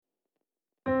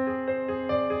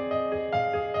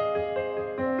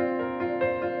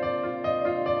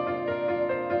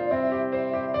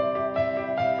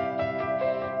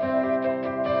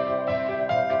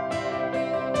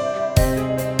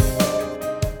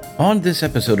On this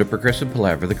episode of Progressive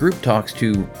Palaver, the group talks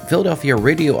to Philadelphia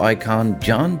radio icon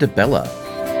John DeBella.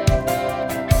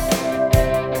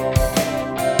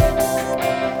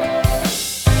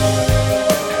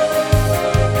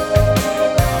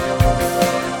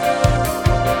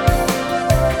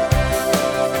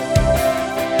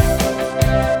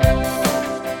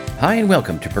 Hi and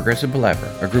welcome to Progressive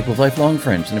Palaver, a group of lifelong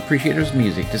friends and appreciators of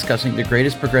music discussing the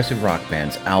greatest progressive rock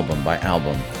bands album by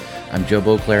album. I'm Joe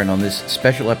Beauclair, and on this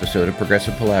special episode of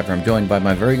Progressive Palaver, I'm joined by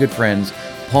my very good friends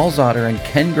Paul Zotter and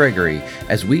Ken Gregory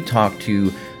as we talk to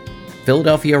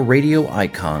Philadelphia radio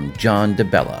icon John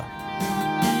DeBella.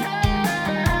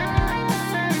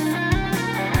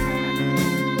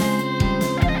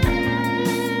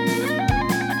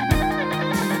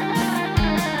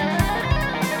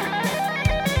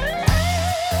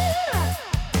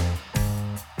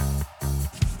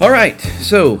 All right,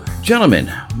 so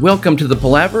gentlemen, welcome to the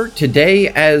Palaver. Today,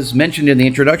 as mentioned in the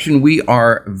introduction, we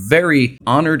are very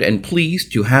honored and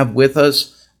pleased to have with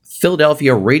us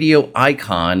Philadelphia radio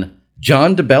icon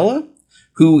John DeBella,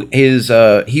 who is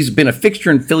he's been a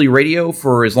fixture in Philly radio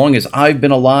for as long as I've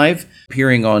been alive,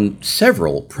 appearing on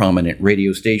several prominent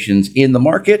radio stations in the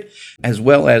market, as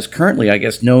well as currently, I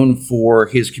guess, known for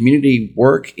his community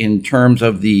work in terms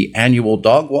of the annual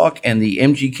dog walk and the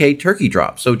MGK turkey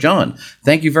drop. So, John,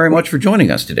 thank you very much for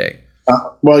joining us today.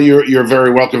 Well, you're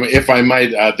very welcome. If I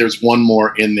might, there's one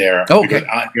more in there. Okay.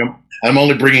 I'm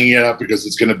only bringing it up because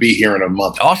it's going to be here in a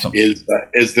month. Awesome. Is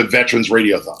the Veterans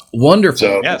Radiothon. Wonderful.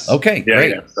 So, yes. Okay,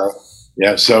 great.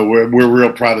 So we're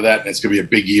real proud of that, and it's going to be a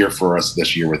big year for us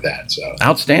this year with that. So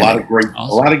outstanding. A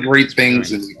lot of great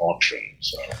things in the auction.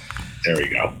 So there we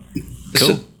go.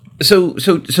 Cool.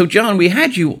 So, John, we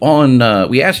had you on.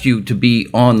 We asked you to be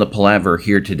on the Palaver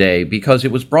here today because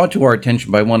it was brought to our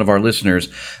attention by one of our listeners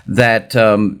that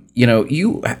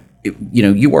you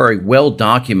are a well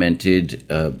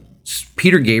documented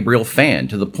Peter Gabriel fan,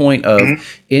 to the point of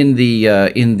in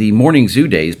the Morning Zoo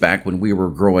days back when we were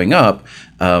growing up,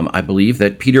 I believe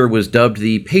that Peter was dubbed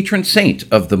the patron saint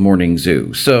of the Morning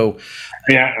Zoo. So,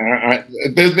 yeah,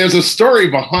 there's a story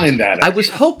behind that. I was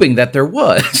hoping that there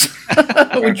was.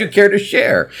 Would you care to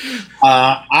share?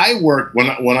 I worked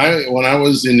when I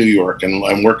was in New York and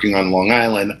I'm working on Long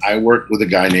Island. I worked with a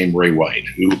guy named Ray White,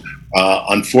 who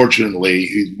unfortunately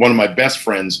he's one of my best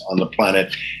friends on the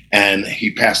planet, and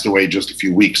he passed away just a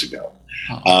few weeks ago.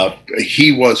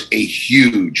 He was a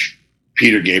huge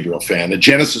Peter Gabriel fan, a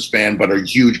Genesis fan, but a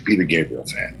huge Peter Gabriel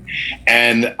fan.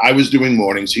 And I was doing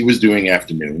mornings, he was doing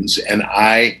afternoons, and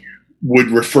I would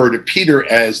refer to Peter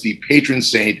as the patron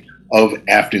saint of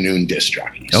afternoon disc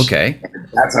jockeys. Okay.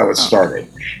 That's how it started.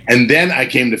 And then I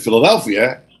came to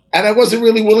Philadelphia, and I wasn't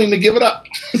really willing to give it up.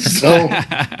 So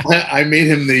I made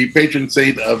him the patron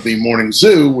saint of the Morning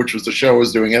Zoo, which was the show I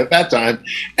was doing at that time.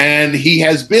 And he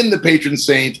has been the patron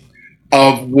saint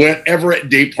of whatever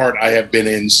day part I have been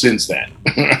in since then.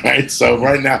 Right. So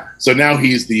now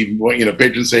he's the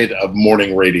patron saint of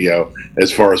morning radio as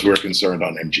far as we're concerned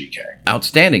on MGK.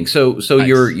 Outstanding. So nice.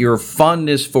 Your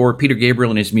fondness for Peter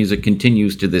Gabriel and his music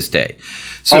continues to this day.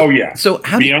 So, So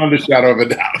beyond a shadow of a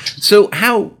doubt. So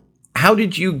how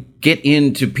did you get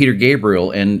into Peter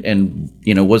Gabriel, and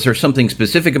was there something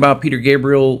specific about Peter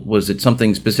Gabriel? Was it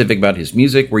something specific about his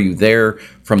music? Were you there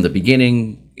from the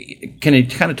beginning? Can you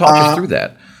kind of talk us through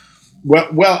that?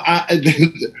 Well,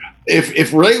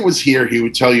 if Ray was here, he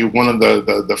would tell you one of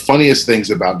the funniest things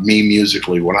about me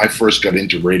musically when I first got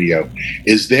into radio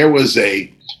is there was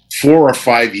a 4 or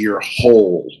 5 year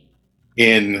hole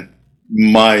in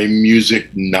my music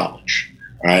knowledge.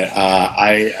 Right.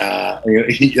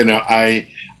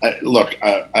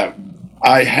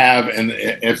 I have, and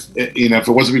if it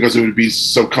wasn't because it would be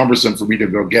so cumbersome for me to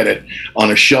go get it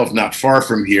on a shelf not far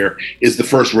from here, is the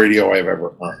first radio I've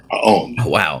ever owned. Oh,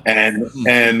 wow.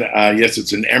 And yes,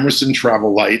 it's an Emerson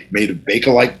Travel Light made of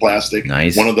Bakelite plastic.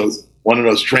 Nice. One of those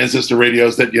transistor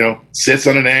radios that sits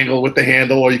on an angle with the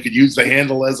handle, or you could use the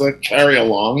handle as a carry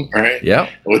along. Right.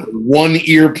 Yeah. With one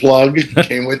ear plug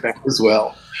came with that as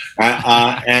well.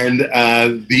 And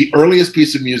the earliest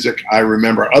piece of music I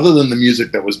remember, other than the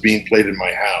music that was being played in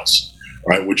my house,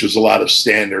 right, which was a lot of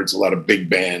standards, a lot of big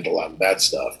band, a lot of that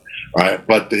stuff, right?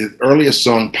 But the earliest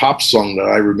pop song that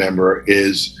I remember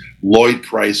is Lloyd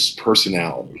Price,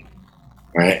 Personality,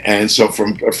 right? And so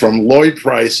from Lloyd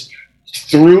Price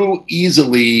through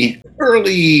easily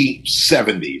early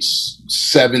 70s,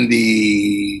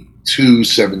 72,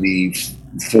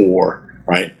 74,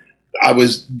 right? I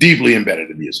was deeply embedded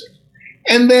in music.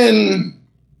 And then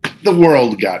the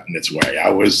world got in its way. I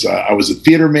was a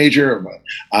theater major.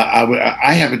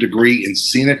 I have a degree in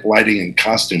scenic lighting and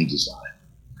costume design.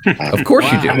 Of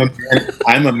course you do.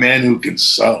 I'm a man who can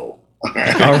sew.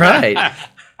 All right.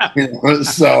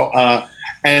 So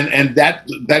and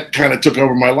that kind of took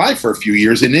over my life for a few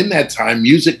years, and in that time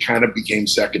music kind of became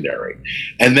secondary.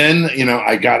 And then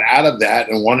I got out of that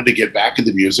and wanted to get back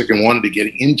into music and wanted to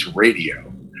get into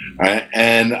radio. Right?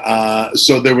 And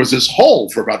so there was this hole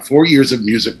for about 4 years of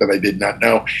music that I did not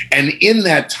know, and in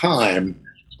that time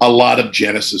a lot of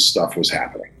Genesis stuff was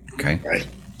happening. Okay. Right.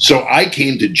 So I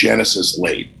came to Genesis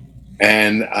late,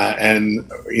 and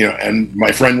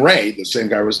my friend Ray, the same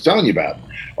guy I was telling you about,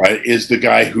 right, is the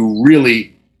guy who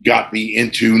really got me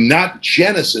into not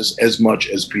Genesis as much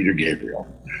as Peter Gabriel,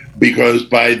 because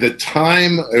by the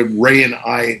time Ray and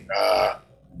I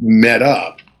met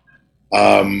up,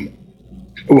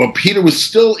 Peter was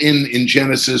still in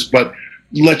Genesis, but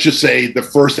let's just say the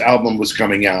first album was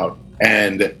coming out,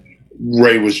 and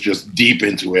Ray was just deep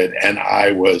into it, and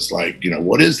I was like,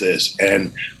 what is this?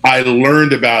 And I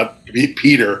learned about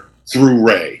Peter through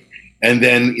Ray. And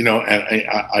then,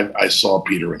 I saw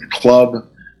Peter in a club.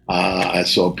 I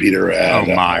saw Peter at...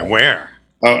 Oh, my, where?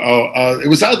 It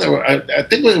was out there. I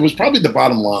think it was probably the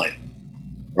Bottom Line,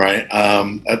 right?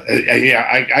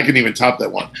 I can even top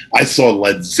that one. I saw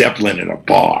Led Zeppelin in a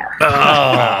bar.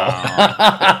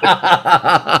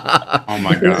 Oh,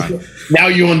 my God. Now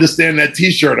you understand that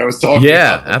T-shirt I was talking about.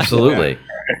 Yeah, absolutely.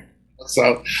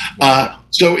 So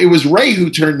it was Ray who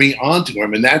turned me on to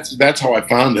him, and that's how I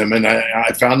found him. And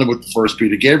I found him with the first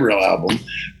Peter Gabriel album,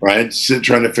 right?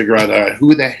 Trying to figure out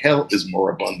who the hell is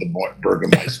Moribund the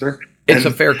Burgermeister. It's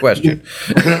a fair question,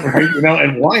 right?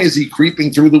 And why is he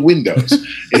creeping through the windows?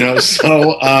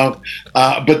 So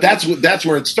but that's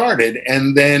where it started,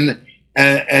 and then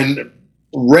and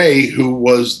Ray, who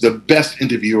was the best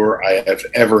interviewer I have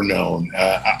ever known.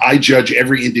 I judge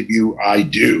every interview I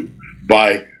do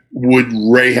by would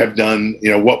Ray have done,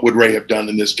 what would Ray have done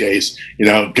in this case?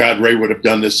 God, Ray would have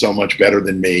done this so much better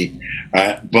than me.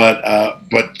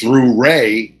 But through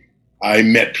Ray, I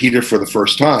met Peter for the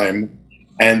first time.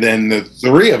 And then the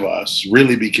three of us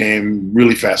really became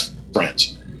really fast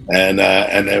friends, and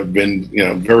have been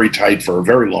very tight for a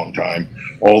very long time.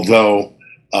 Although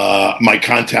my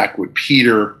contact with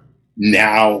Peter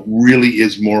now really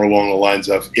is more along the lines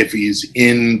of if he's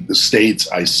in the States,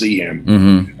 I see him,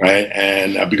 right?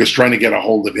 And because trying to get a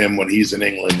hold of him when he's in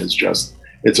England is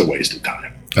it's a waste of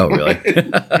time. Oh, really?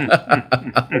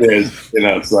 It is,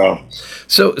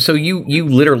 So you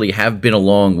literally have been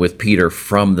along with Peter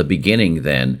from the beginning,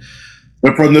 then.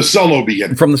 But from the solo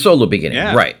beginning. From the solo beginning,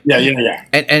 yeah. Right?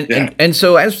 Yeah. And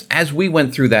so as we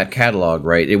went through that catalog,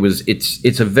 right,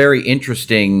 it's a very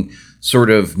interesting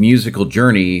sort of musical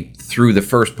journey through the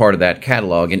first part of that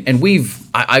catalog, and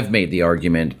I've made the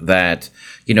argument that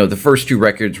the first two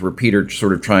records were Peter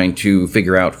sort of trying to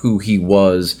figure out who he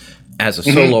was as a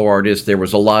solo artist. There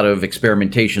was a lot of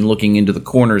experimentation, looking into the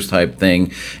corners type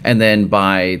thing. And then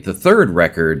by the third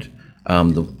record,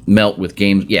 the Melt with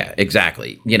Games, yeah,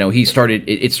 exactly. It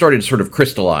started to sort of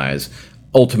crystallize,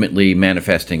 ultimately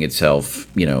manifesting itself,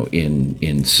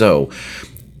 in So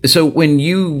when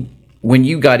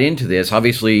you got into this,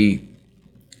 obviously,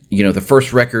 the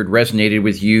first record resonated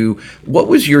with you. What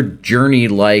was your journey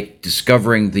like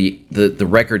discovering the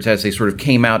records as they sort of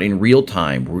came out in real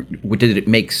time? Did it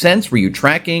make sense? Were you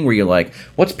tracking? Were you like,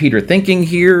 what's Peter thinking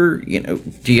here?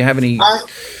 Do you have any...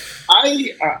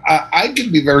 I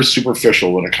can be very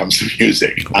superficial when it comes to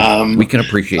music. We can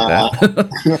appreciate that.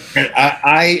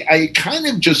 I kind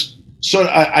of just... So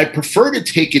I prefer to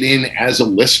take it in as a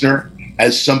listener,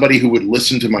 as somebody who would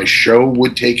listen to my show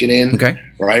would take it in. Okay.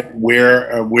 Right.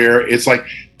 Where it's like,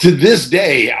 to this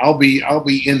day, I'll be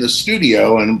in the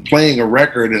studio and playing a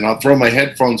record, and I'll throw my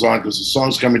headphones on because the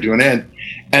song's coming to an end,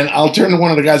 and I'll turn to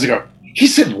one of the guys and go, he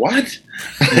said what?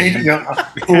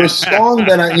 For a song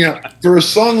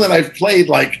that I've played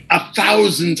like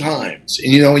 1,000 times,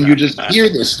 and you just hear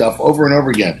this stuff over and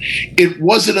over again. It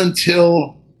wasn't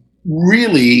until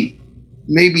really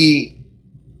maybe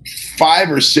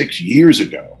 5 or 6 years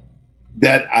ago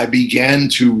that I began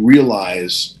to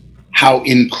realize how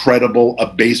incredible a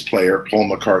bass player Paul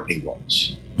McCartney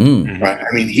was. Right?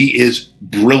 I mean, he is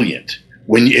brilliant.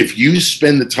 If you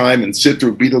spend the time and sit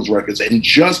through Beatles records and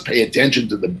just pay attention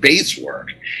to the bass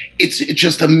work, it's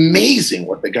just amazing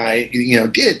what the guy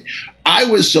did. I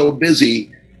was so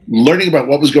busy learning about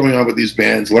what was going on with these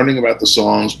bands, learning about the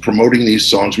songs, promoting these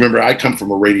songs. Remember, I come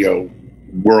from a radio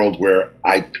world where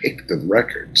I picked the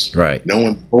records. Right. No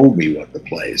one told me what to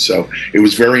play. So it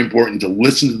was very important to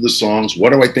listen to the songs.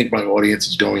 What do I think my audience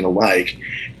is going to like?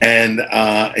 And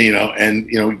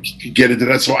get into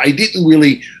that. So I didn't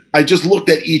really I just looked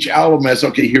at each album as,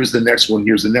 okay, here's the next one,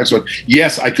 here's the next one.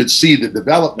 Yes, I could see the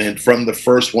development from the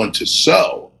first one to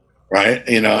So, right?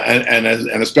 You know, and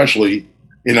especially,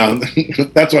 you know,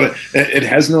 that's what it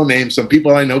has no name. Some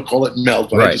people I know call it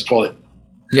Melt, but I just call it.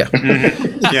 Yeah.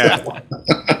 Yeah.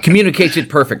 Communicates it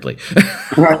perfectly.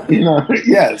 Right, you know,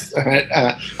 yes.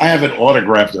 I have it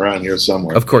autographed around here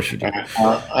somewhere. Of course you do.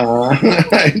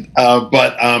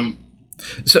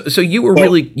 So you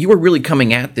were really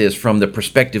coming at this from the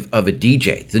perspective of a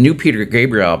DJ. The new Peter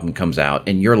Gabriel album comes out,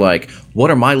 and you're like,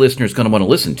 "What are my listeners going to want to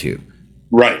listen to?"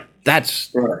 Right. That's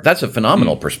a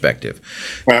phenomenal perspective.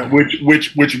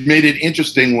 Which made it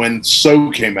interesting when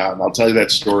So came out, and I'll tell you that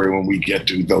story when we get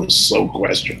to those So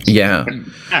questions. Yeah.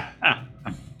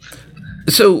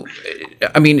 So,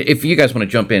 I mean, if you guys want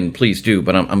to jump in, please do.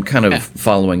 But I'm kind of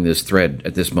following this thread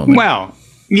at this moment. Well,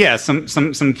 yeah, some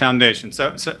foundation.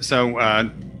 So,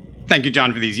 thank you,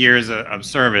 John, for these years of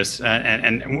service.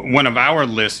 And one of our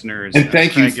listeners, and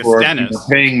thank you for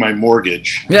paying my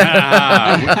mortgage.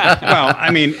 Well, I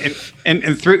mean,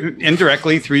 and through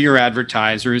indirectly through your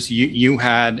advertisers, you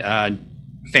had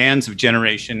fans of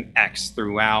Generation X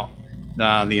throughout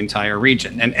the entire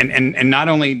region. And not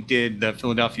only did the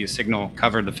Philadelphia Signal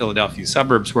cover the Philadelphia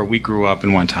suburbs where we grew up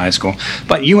and went to high school,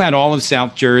 but you had all of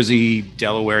South Jersey,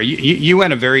 Delaware. You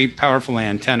had a very powerful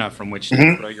antenna from which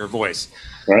to throw your voice.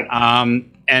 Right.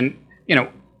 And, you know,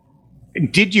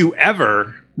 did you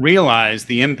ever realize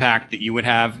the impact that you would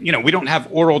have? You know, we don't have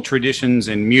oral traditions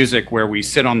in music where we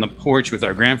sit on the porch with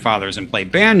our grandfathers and play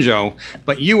banjo,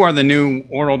 but you are the new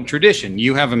oral tradition.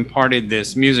 You have imparted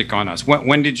this music on us.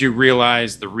 When did you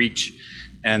realize the reach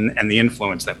and the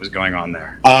influence that was going on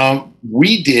there?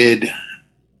 We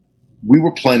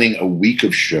were planning a week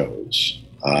of shows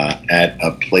at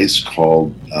a place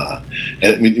called,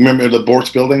 remember the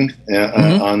Bortz building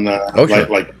on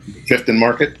like Fifth and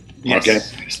Market? Yes. Okay.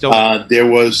 Still, there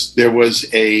was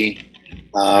a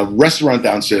restaurant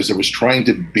downstairs that was trying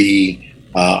to be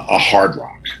a Hard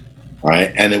Rock,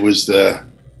 right? And it was the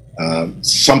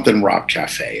something Rock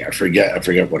Cafe. I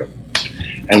forget what it was.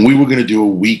 And we were going to do a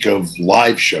week of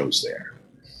live shows there,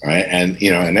 right? And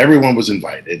and everyone was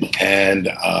invited. And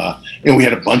we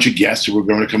had a bunch of guests who were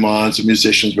going to come on. Some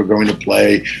musicians were going to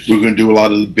play. We were going to do a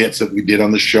lot of the bits that we did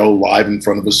on the show live in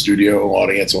front of a studio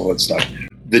audience, all that stuff.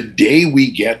 The day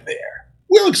we get there,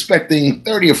 we're expecting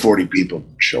 30 or 40 people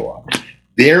to show up.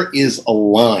 There is a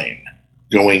line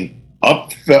going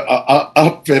up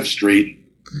Fifth Street,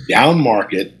 down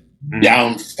Market,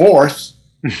 down Fourth,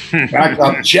 back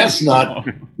up Chestnut,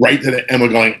 right to the, and we're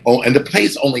going, and the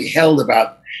place only held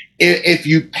about, if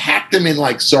you packed them in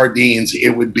like sardines,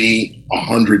 it would be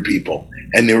 100 people.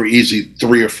 And there were easily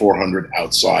 300 or 400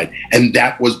 outside. And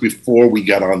that was before we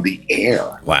got on the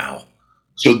air. Wow.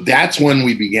 So that's when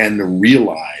we began to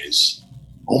realize,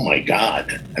 oh my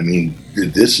God, I mean,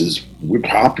 we're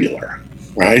popular,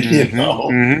 right?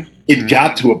 It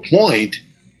got to a point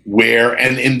where,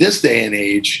 and in this day and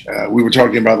age, we were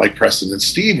talking about like Preston and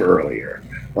Steve earlier,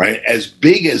 right? As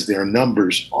big as their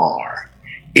numbers are,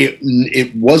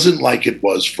 it wasn't like it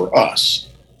was for us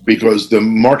because the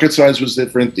market size was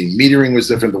different, the metering was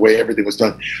different, the way everything was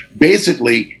done.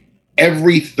 Basically,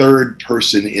 every third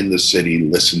person in the city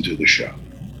listened to the show.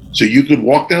 So you could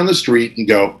walk down the street and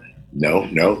go, no,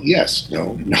 yes,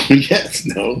 no, yes,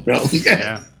 no, yes.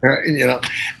 Yeah.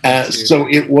 So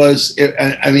it was,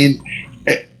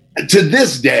 to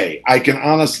this day, I can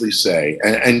honestly say,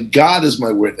 and God is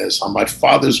my witness, on my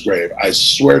father's grave, I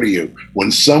swear to you,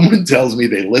 when someone tells me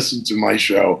they listen to my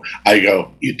show, I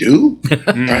go, you do?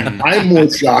 Right? I'm more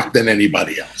shocked than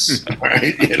anybody else,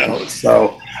 right?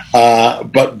 So,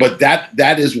 but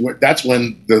that's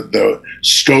when the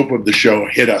scope of the show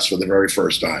hit us for the very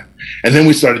first time. And then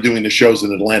we started doing the shows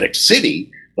in Atlantic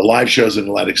City, the live shows in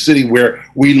Atlantic City, where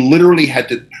we literally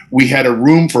we had a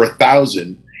room for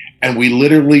 1,000. And we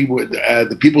literally would,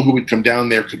 the people who would come down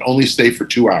there could only stay for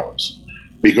 2 hours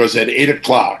because at 8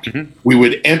 o'clock, we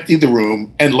would empty the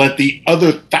room and let the other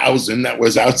 1,000 that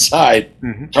was outside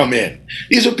come in.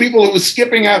 These are people who were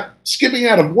skipping out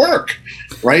of work,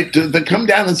 right? To come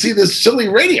down and see this silly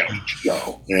radio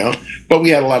show, But we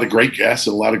had a lot of great guests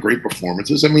and a lot of great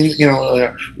performances. I mean,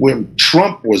 when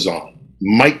Trump was on,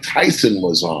 Mike Tyson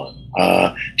was on,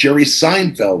 Jerry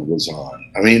Seinfeld was on.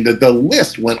 I mean, the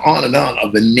list went on and on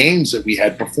of the names that we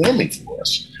had performing for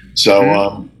us. So,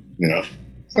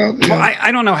 Well,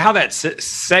 I don't know how that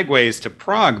segues to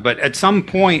Prague, but at some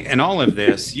point in all of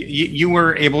this, you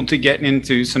were able to get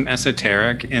into some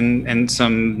esoteric and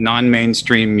some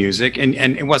non-mainstream music, and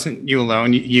it wasn't you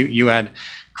alone. You had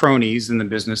cronies in the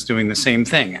business doing the same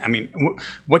thing. I mean,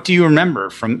 what do you remember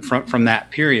from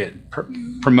that period,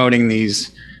 promoting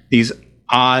these these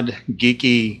odd,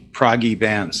 geeky, proggy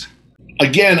bands?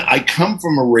 Again, I come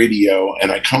from a radio,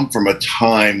 and I come from a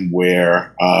time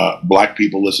where Black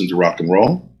people listened to rock and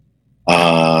roll.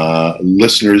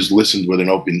 Listeners listened with an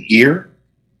open ear.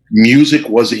 Music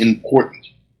was important.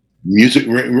 Music,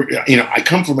 I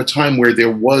come from a time where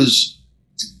there was,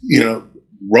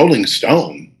 Rolling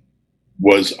Stone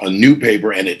was a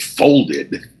newspaper and it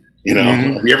folded.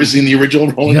 Have you ever seen the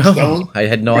original Rolling Stone? I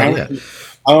had no idea.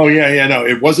 Oh yeah, no,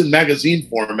 it wasn't magazine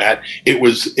format. It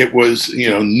was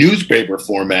newspaper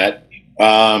format,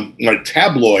 like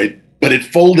tabloid, but it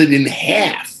folded in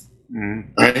half.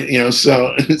 Right?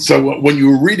 So when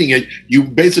you were reading it, you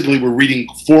basically were reading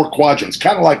 4 quadrants,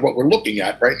 kind of like what we're looking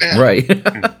at right now. Right.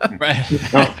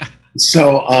 Right.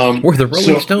 So we're the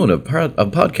Rolling Stone of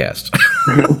podcast.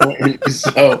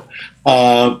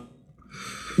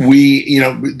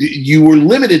 You were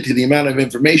limited to the amount of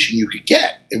information you could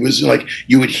get. It was like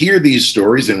you would hear these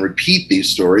stories and repeat these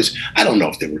stories. I don't know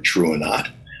if they were true or not.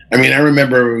 I mean, I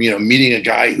remember, meeting a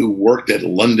guy who worked at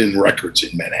London Records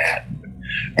in Manhattan,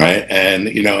 right? And,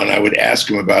 and I would ask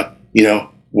him about,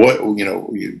 what,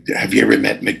 have you ever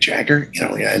met Mick Jagger?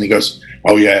 And he goes,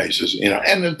 oh yeah. He says,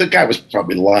 and the guy was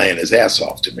probably lying his ass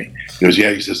off to me. He goes,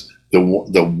 yeah. He says, the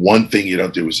one thing you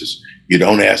don't do is this, you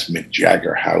don't ask Mick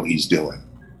Jagger how he's doing.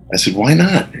 I said, why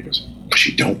not? He goes, because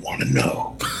you don't want to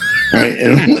know. Right?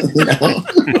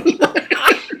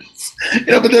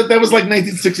 But that was like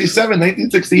 1967,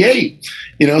 1968.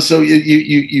 So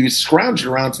you scrounged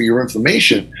around for your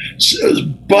information.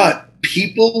 But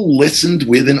people listened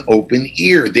with an open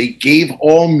ear. They gave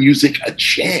all music a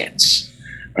chance.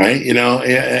 Right?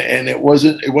 And it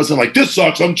wasn't like, this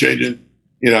sucks, I'm changing.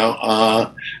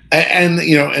 And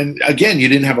again, you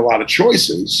didn't have a lot of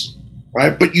choices.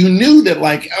 Right, but you knew that,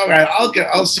 like, all right,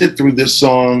 I'll sit through this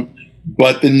song,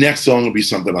 but the next song will be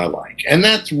something I like, and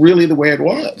that's really the way it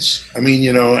was. I mean,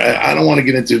 I don't want to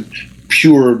get into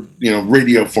pure,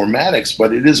 radio formatics,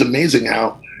 but it is amazing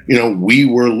how, we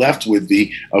were left with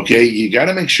you got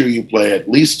to make sure you play at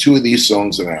least 2 of these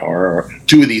songs an hour, or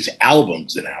 2 of these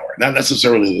albums an hour, not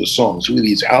necessarily the songs, 2 of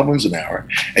these albums an hour,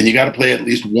 and you got to play at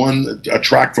least a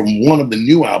track from one of the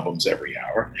new albums every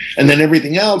hour, and then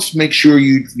everything else, make sure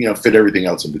you fit everything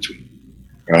else in between,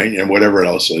 right, and whatever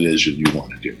else it is that you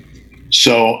want to do.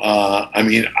 So,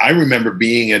 I remember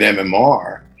being at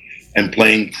MMR and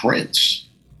playing Prince.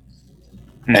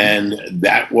 And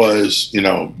that was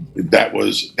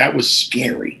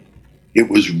scary. It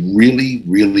was really,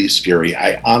 really scary.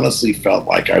 I honestly felt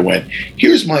like I went,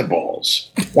 here's my balls.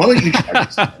 Why don't you try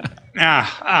this?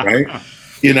 Right?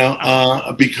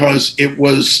 Because it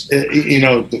was,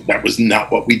 that was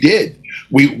not what we did.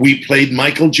 We played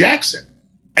Michael Jackson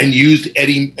and used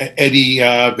Eddie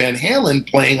Van Halen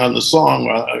playing on the song,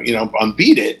 on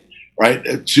Beat It, right,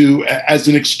 as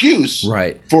an excuse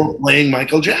for playing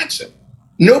Michael Jackson.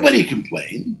 Nobody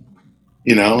complained,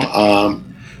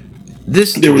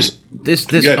 This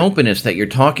openness that you're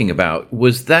talking about,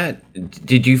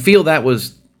 did you feel that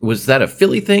was that a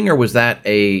Philly thing, or was that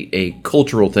a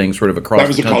cultural thing sort of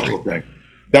across the country? That was a cultural thing.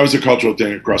 That was a cultural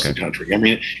thing across the country. I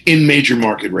mean, in major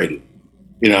market radio.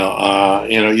 Not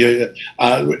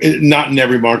in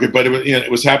every market, but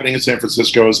it was happening in San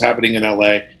Francisco, it was happening in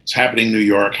LA, it's happening in New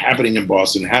York, happening in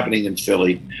Boston, happening in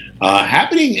Philly,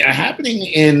 happening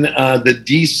in the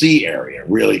DC area,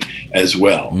 really, as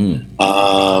well.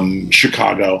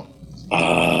 Chicago,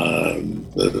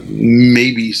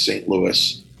 maybe St.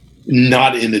 Louis,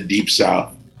 not in the Deep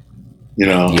South.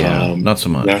 Not so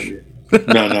much.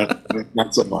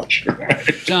 Not so much.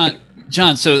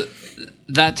 John, so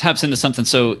that taps into something.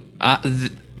 So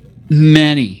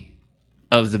many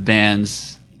of the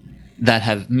bands that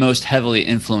have most heavily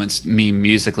influenced me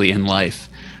musically in life,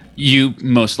 you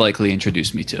most likely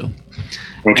introduced me to.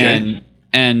 Okay.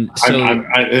 And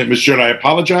so, should I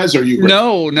apologize? Or are you?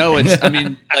 No. It's. I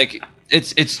mean, like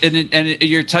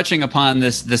you're touching upon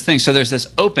this thing. So there's this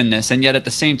openness, and yet at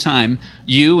the same time,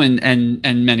 you and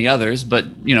many others, but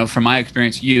from my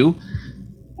experience, you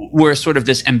were sort of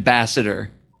this ambassador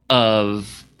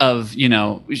of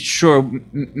sure,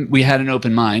 we had an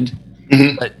open mind,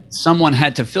 but someone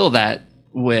had to fill that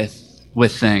with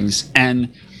things.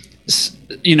 And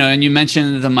and you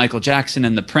mentioned the Michael Jackson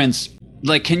and the Prince.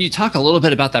 Like, can you talk a little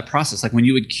bit about that process? Like, when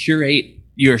you would curate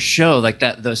your show, like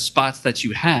those spots that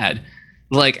you had,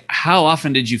 like, how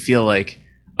often did you feel like,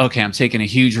 okay, I'm taking a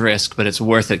huge risk, but it's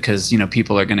worth it because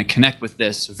people are going to connect with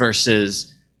this,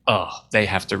 versus, oh, they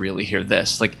have to really hear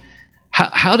this? Like,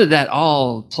 how did that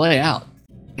all play out?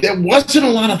 There wasn't a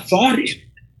lot of thought in it.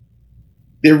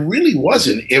 There really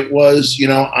wasn't. It was,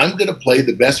 I'm going to play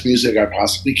the best music I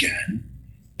possibly can,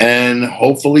 and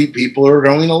hopefully people are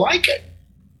going to like it.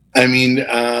 I mean,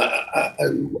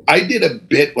 I did a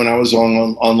bit when I was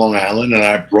on Long Island, and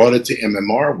I brought it to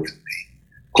MMR with me,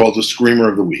 called the Screamer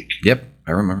of the Week. Yep,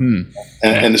 I remember.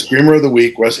 And the Screamer of the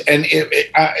Week was, and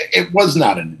it was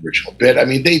not an original bit. I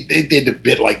mean, they did a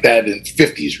bit like that in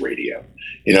 50s radio.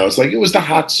 You know, it's like it was the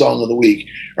hot song of the week,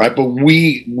 right? But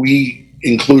we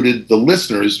included the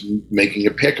listeners making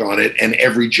a pick on it, and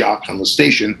every jock on the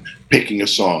station picking a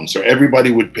song. So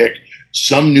everybody would pick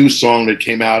some new song that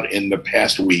came out in the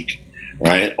past week,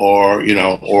 right? Or, you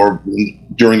know, or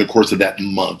during the course of that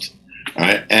month,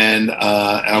 right? And,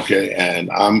 okay,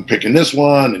 and I'm picking this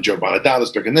one, and Joe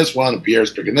Bonadato's picking this one, and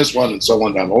Pierre's picking this one, and so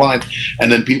on down the line. And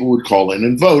then people would call in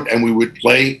and vote, and we would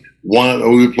play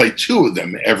two of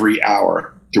them every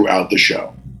hour throughout the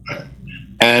show. Right?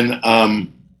 And,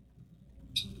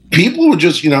 people were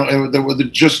just, you know, they were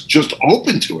just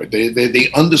open to it.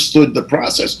 They understood the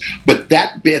process. But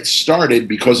that bit started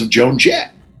because of Joan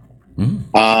Jett.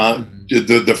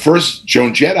 The first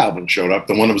Joan Jett album showed up,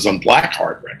 the one that was on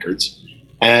Blackheart Records,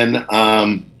 and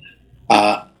I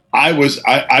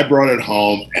brought it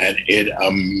home, and it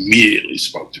immediately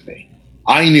spoke to me.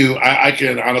 I knew, I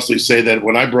can honestly say that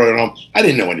when I brought it home, I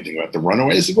didn't know anything about the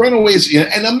Runaways. The Runaways, you know,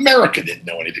 and America didn't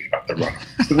know anything about the Runaways.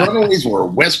 The Runaways were a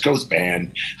West Coast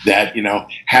band that,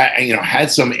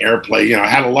 had some airplay,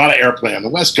 had a lot of airplay on the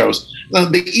West Coast.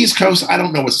 The East Coast, I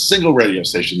don't know a single radio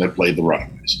station that played the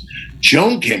Runaways.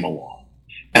 Joan came along,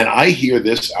 and I hear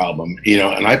this album,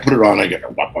 and I put it on, I get,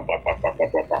 and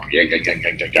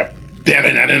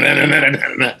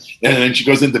then she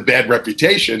goes into Bad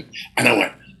Reputation, and I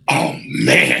went, oh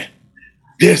man,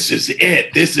 this is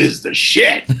it. This is the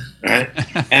shit, right?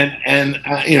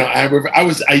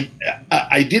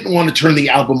 I didn't want to turn the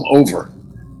album over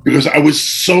because I was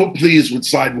so pleased with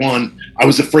side one. I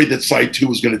was afraid that side two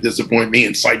was going to disappoint me,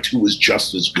 and side two was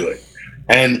just as good.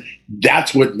 And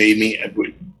that's what made me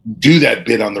do that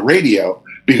bit on the radio,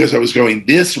 because I was going,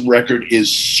 this record is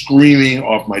screaming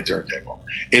off my turntable.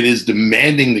 It is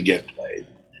demanding to get played.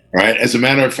 Right. As a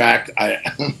matter of fact,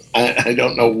 I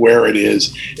don't know where it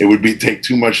is. It would take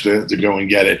too much to go and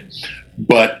get it.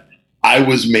 But I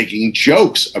was making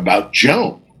jokes about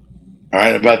Joan. All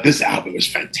right, about this album is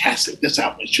fantastic. This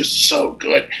album is just so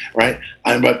good, right?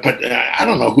 But I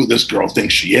don't know who this girl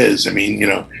thinks she is. I mean,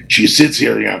 she sits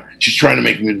here, she's trying to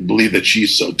make me believe that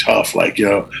she's so tough. Like,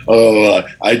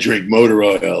 I drink motor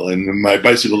oil and my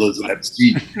bicycle doesn't have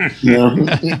teeth,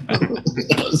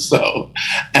 So,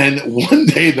 and one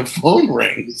day the phone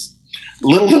rings.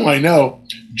 Little do I know,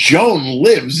 Joan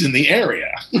lives in the area.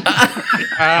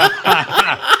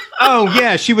 Oh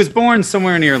yeah, she was born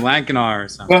somewhere near Lankenau or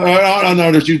something.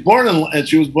 No. She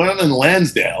was born in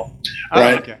Lansdale,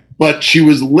 right? Oh, okay. But she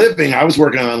was living. I was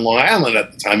working on Long Island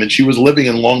at the time, and she was living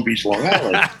in Long Beach, Long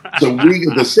Island. So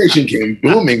the station came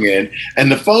booming in,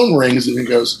 and the phone rings, and he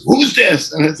goes, "Who's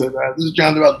this?" And I said, "This is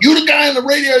John DeVal. You the guy on the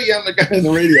radio? Yeah, I'm the guy on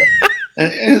the radio."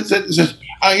 And it says,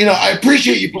 I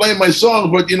appreciate you playing my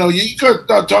song, but you start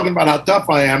talking about how tough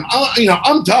I am.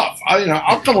 I'm tough.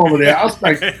 I'll come over there. I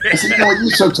said, you're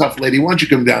so tough, lady. Why don't you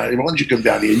come down? Why don't you come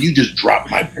down here? And you just drop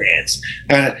my pants.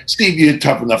 Steve, you're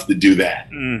tough enough to do that.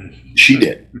 She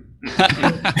did.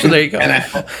 So there you go.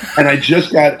 And I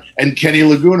just got, and Kenny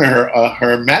Laguna,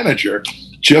 her manager,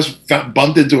 just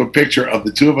bumped into a picture of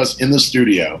the two of us in the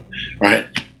studio, right?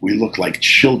 We look like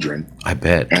children. I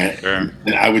bet. Right? Sure.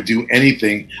 And I would do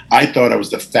anything. I thought I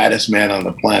was the fattest man on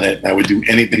the planet, and I would do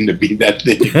anything to be that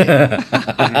thing.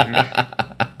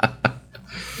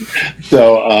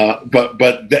 So, but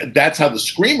that's how the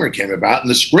Screamer came about,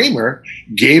 and the Screamer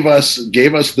gave us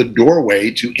the doorway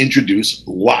to introduce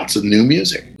lots of new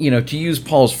music. To use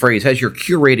Paul's phrase, as you're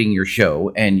curating your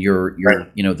show, and you're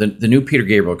right. The new Peter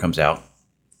Gabriel comes out.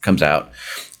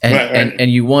 And, right.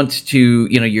 and you want to,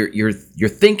 you're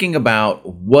thinking about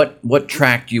what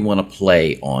track do you want to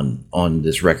play on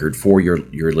this record for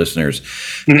your listeners.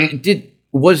 Mm-hmm.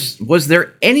 Was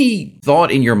there any thought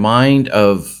in your mind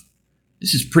of,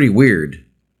 this is pretty weird,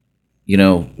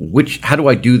 how do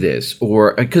I do this?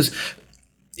 Or because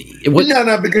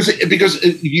because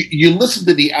you listen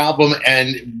to the album,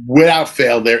 and without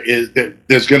fail there's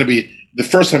going to be, the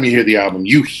first time you hear the album,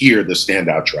 you hear the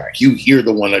standout track. You hear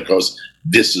the one that goes,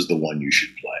 this is the one you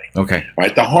should play. Okay.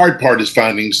 Right. The hard part is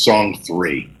finding song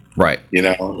 3. Right.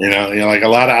 Like a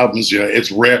lot of albums,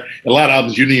 it's rare. A lot of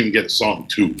albums, you didn't even get a song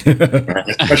 2, right?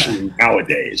 Especially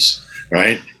nowadays.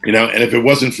 Right. And if it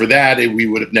wasn't for that, we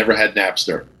would have never had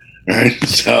Napster. Right.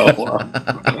 So.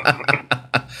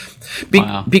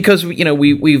 Wow. Because,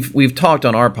 we've talked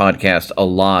on our podcast a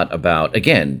lot about,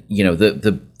 again,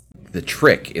 the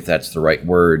trick, if that's the right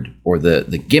word, or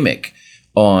the gimmick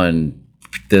on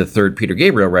the third Peter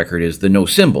Gabriel record is the No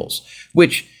Cymbals,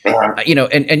 which, you know,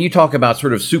 and you talk about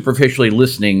sort of superficially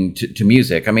listening to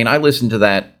music. I mean, I listened to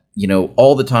that, you know,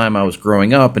 all the time I was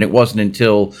growing up, and it wasn't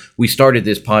until we started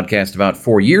this podcast about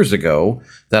 4 years ago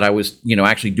that I was, you know,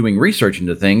 actually doing research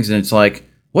into things, and it's like,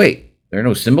 wait, there are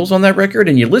no cymbals on that record?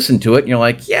 And you listen to it, and you're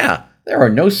like, yeah, there are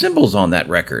no cymbals on that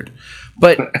record.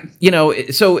 But, you know,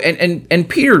 so, and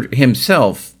Peter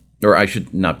himself, or I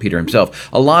should, not Peter himself,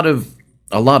 a lot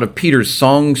of Peter's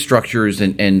song structures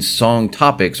and song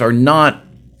topics are not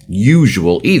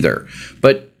usual either.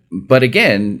 But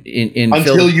again, in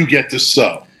until you get to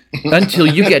So. Until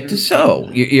you get to So,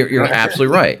 you're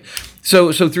absolutely right.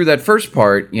 So through that first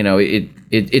part, you know,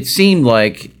 it seemed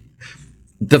like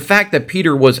the fact that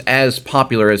Peter was as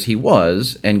popular as he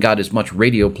was and got as much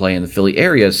radio play in the Philly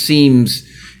area seems,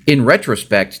 in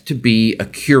retrospect, to be a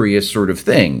curious sort of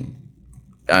thing.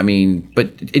 I mean, but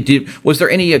was there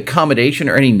any accommodation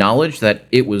or any knowledge that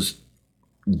it was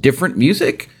different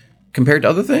music compared to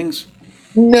other things?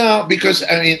 No, because,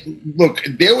 I mean, look,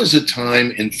 there was a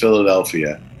time in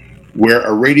Philadelphia where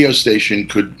a radio station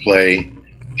could play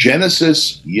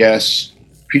Genesis, Yes,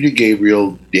 Peter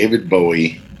Gabriel, David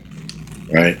Bowie,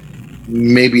 right?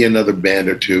 Maybe another band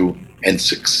or two, and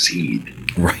succeed.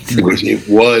 Right. Because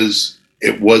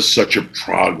it was such a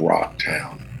prog rock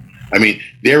town. I mean,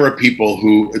 there are people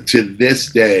who, to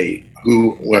this day,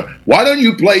 why don't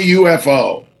you play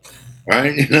UFO?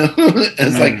 Right? You know,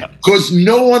 it's like, because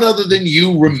no one other than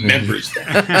you remembers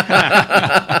that.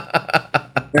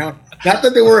 Now, not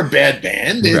that they were a bad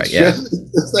band. It's just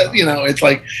that, you know, it's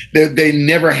like they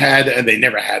never had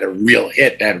a real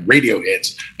hit. They had radio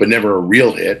hits, but never a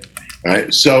real hit.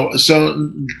 Right? So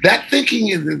that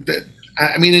thinking,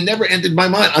 I mean, it never entered my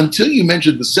mind until you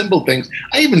mentioned the cymbal things.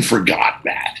 I even forgot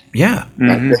that. Yeah.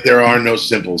 Right? That there are no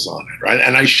cymbals on it, right?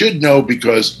 And I should know,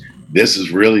 because this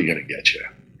is really going to get you.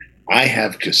 I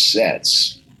have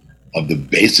cassettes of the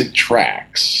basic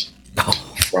tracks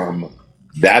from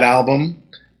that album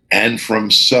and from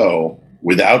So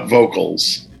without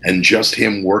vocals and just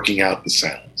him working out the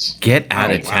sounds. Get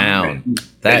out of town. Wow.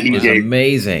 That is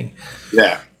amazing.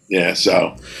 Yeah.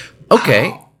 So. Okay.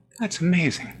 Wow, that's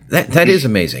amazing. That is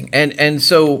amazing. And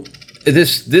so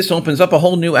this opens up a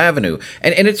whole new avenue.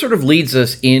 And it sort of leads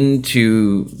us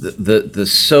into the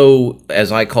So,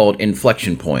 as I call it,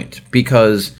 inflection point,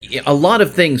 because a lot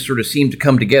of things sort of seem to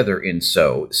come together in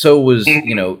So. So was,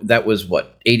 you know, that was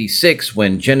what, 86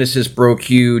 when Genesis broke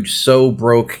huge, So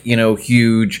broke, you know,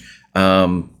 huge,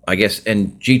 I guess,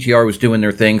 and GTR was doing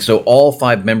their thing. So all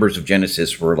 5 members of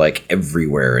Genesis were like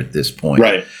everywhere at this point.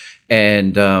 Right.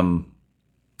 And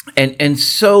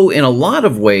So, in a lot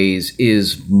of ways,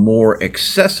 is more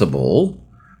accessible,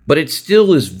 but it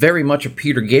still is very much a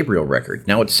Peter Gabriel record.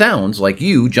 Now, it sounds like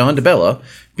you, John DeBella,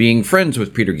 being friends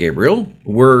with Peter Gabriel,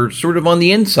 were sort of on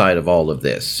the inside of all of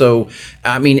this. So,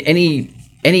 I mean, any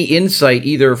insight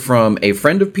either from a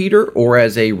friend of Peter or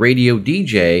as a radio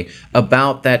DJ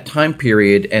about that time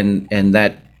period and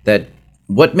that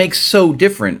what makes So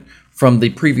different from the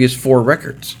previous 4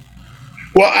 records?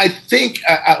 Well, I think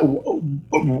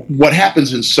what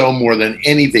happens in So more than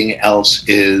anything else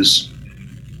is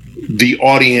the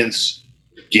audience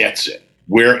gets it.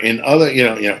 Where in other,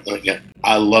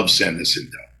 I love San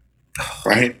Jacinto,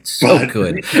 right? So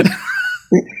good.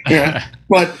 Yeah,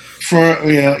 but for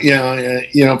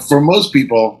for most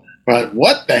people, but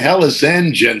what the hell is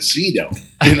San Jacinto?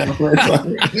 You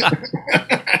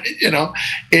know,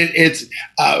 it's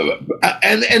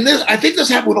and this, I think this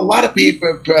happened with a lot of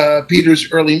people.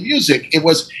 Peter's early music, it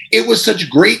was such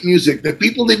great music that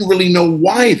people didn't really know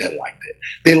why they liked it.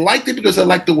 They liked it because they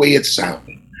liked the way it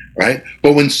sounded, right?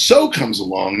 But when So comes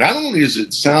along, not only does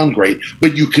it sound great,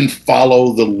 but you can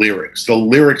follow the lyrics. The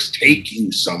lyrics take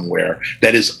you somewhere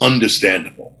that is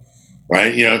understandable.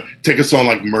 Right, take a song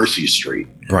like Mercy Street.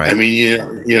 Right. I mean,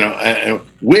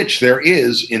 which there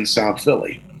is in South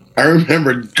Philly. I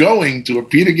remember going to a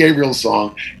Peter Gabriel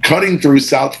song, cutting through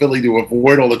South Philly to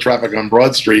avoid all the traffic on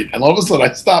Broad Street, and all of a sudden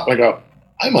I stop and I go,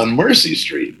 I'm on Mercy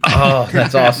Street. Oh,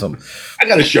 that's awesome. I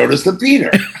got to show this to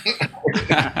Peter.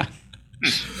 But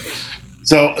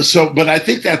I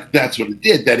think that's what it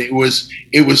did. That it was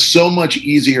so much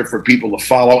easier for people to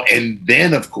follow, and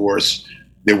then of course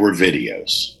there were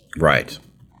videos. Right.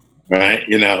 And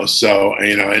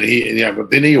but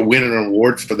didn't he win an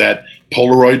award for that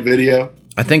Polaroid video?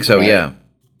 I think so. Right.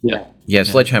 Yeah. Yeah.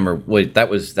 Sledgehammer. That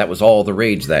was all the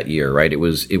rage that year, right? It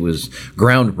was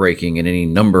groundbreaking in any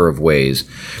number of ways,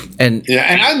 and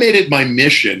I made it my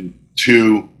mission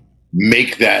to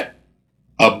make that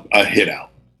a hit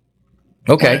out.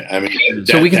 Okay. I mean,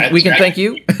 so we can thank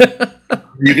you.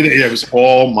 It was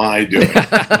all my doing.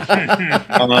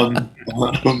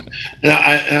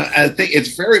 I think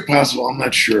it's very possible. I'm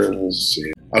not sure. Let's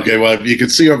see. Okay, well, if you can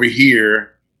see over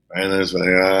here, and there's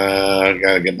I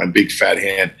gotta get my big fat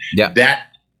hand. Yeah.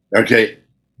 Okay.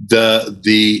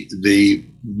 The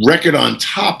record on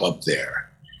top up there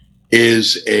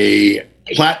is a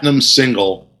platinum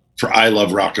single for "I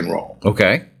Love Rock and Roll."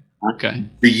 Okay. Okay.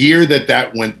 The year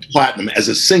that went platinum as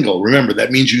a single. Remember,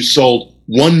 that means you sold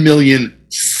 1 million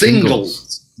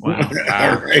singles. Wow.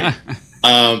 All right.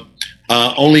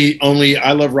 Only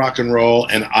 "I Love Rock and Roll"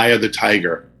 and "Eye of the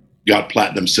Tiger" got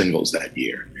platinum singles that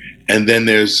year. And then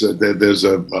there's a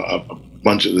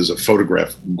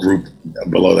photograph group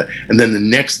below that. And then the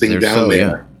next thing down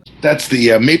there, that's the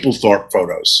Mapplethorpe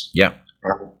photos. Yeah.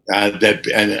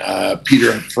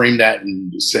 Peter framed that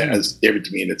and gave it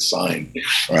to me and it's signed.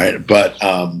 Right. But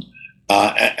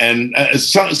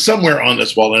somewhere on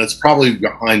this wall, and it's probably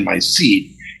behind my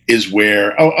seat, is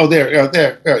where there.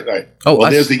 Oh, well,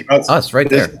 us, there's the us right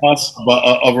there. Us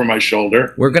over my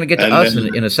shoulder. We're going to get to us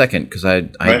in a second because I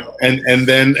right? and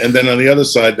then on the other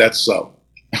side, that's so.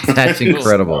 That's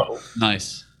incredible.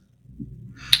 Nice.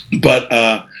 But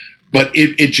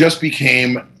it just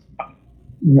became.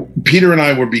 Peter and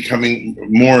I were becoming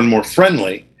more and more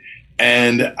friendly,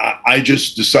 and I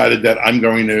just decided that I'm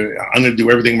going to do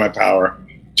everything in my power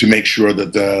to make sure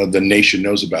that the nation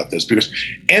knows about this, because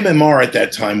MMR at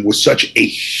that time was such a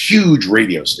huge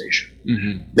radio station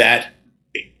that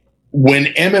when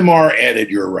MMR added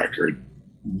your record,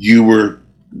 you were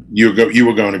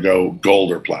going to go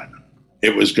gold or platinum.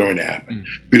 It was going to happen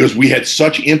because we had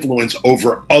such influence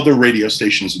over other radio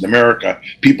stations in America.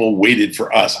 People waited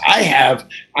for us. I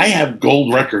have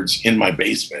gold records in my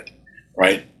basement,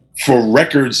 right, for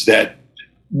records that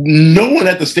no one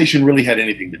at the station really had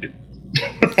anything to do.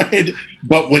 Right?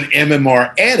 But when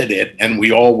MMR added it and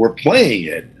we all were playing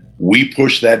it, we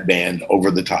pushed that band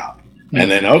over the top. And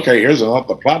then, okay, here's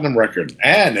the platinum record.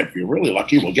 And if you're really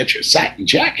lucky, we'll get you a satin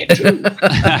jacket, too.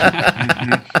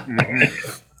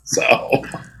 So,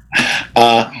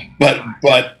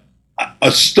 but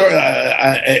a story,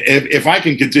 if I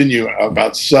can continue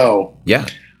about So. Yeah.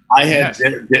 I had,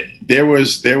 there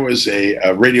was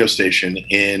a radio station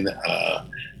in,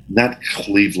 not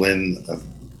Cleveland,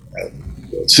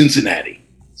 Cincinnati,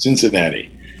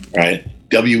 right?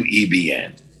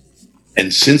 WEBN.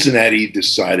 And Cincinnati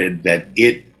decided that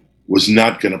it was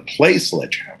not going to play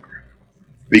Sledgehammer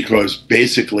because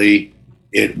basically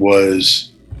it was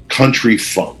country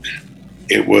funk.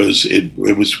 It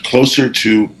was closer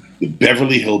to the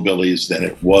Beverly Hillbillies than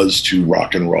it was to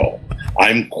rock and roll.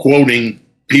 I'm quoting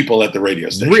people at the radio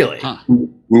station really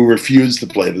who refused to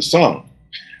play the song,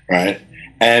 right?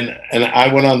 And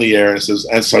I went on the air and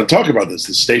started talking about this.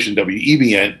 The station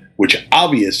WEBN, which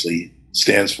obviously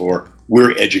stands for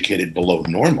 "We're Educated Below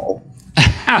Normal,"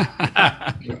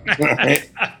 right?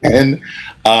 And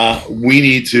we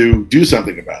need to do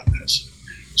something about this.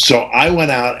 So I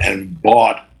went out and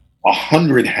bought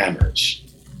 100 hammers,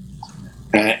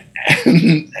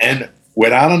 and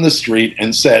went out on the street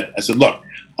and said, "Look,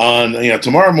 on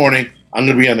tomorrow morning I'm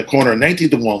going to be on the corner of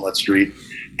 19th and Walnut Street."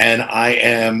 And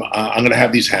I'm going to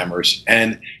have these hammers,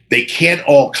 and they can't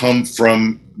all come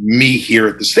from me here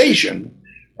at the station,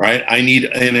 right? And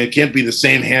it can't be the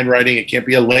same handwriting. It can't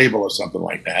be a label or something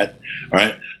like that,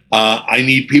 right? I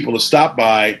need people to stop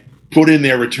by, put in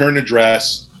their return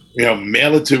address,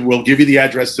 mail it to. We'll give you the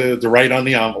address to write on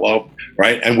the envelope,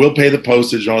 right? And we'll pay the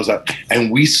postage and all that. And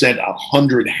we sent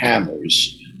 100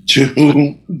 hammers to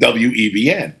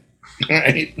WEBN,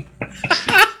 right?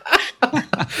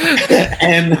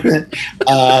 And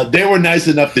they were nice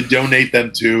enough to donate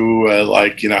them to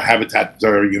Habitat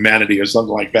for Humanity or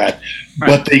something like that. Right.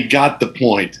 But they got the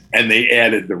point and they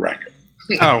added the record.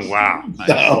 Oh wow!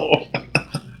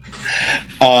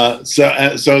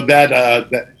 So that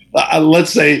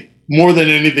let's say more than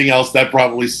anything else, that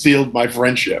probably sealed my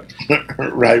friendship,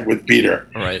 right, with Peter.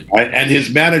 Right. And his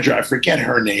manager, I forget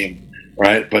her name,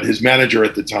 right, but his manager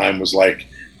at the time was like,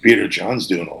 "Peter, John's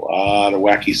doing a lot of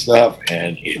wacky stuff,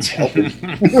 and it's helping."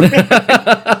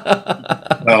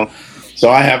 So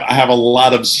I have a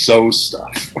lot of So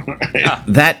stuff. Right?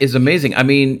 That is amazing. I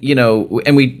mean,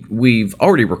 and we've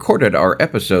already recorded our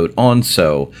episode on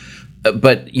So,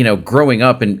 but growing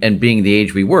up and being the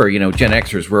age we were, Gen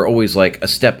Xers were always like a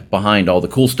step behind all the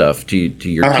cool stuff. To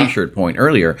your T-shirt point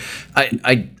earlier,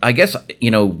 I guess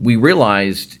we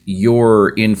realized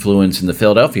your influence in the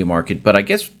Philadelphia market, but I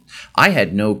guess I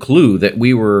had no clue that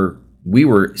we were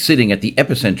sitting at the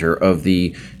epicenter of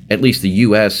at least the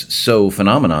U.S. So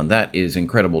phenomenon. That is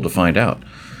incredible to find out.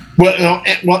 Well,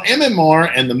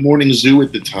 MMR and the Morning Zoo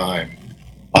at the time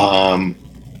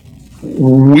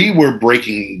we were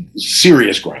breaking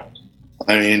serious ground.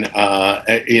 I mean,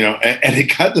 and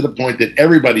it got to the point that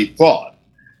everybody thought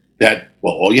that,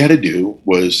 well, all you had to do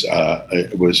was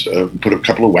put a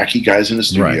couple of wacky guys in the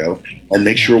studio and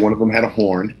make sure one of them had a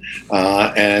horn,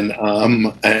 and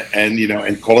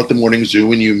call it the Morning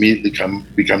Zoo, and you immediately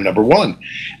become number one.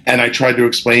 And I tried to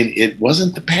explain it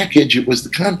wasn't the package; it was the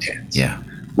content. Yeah.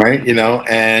 Right. And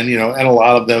a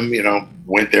lot of them,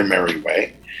 went their merry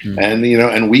way,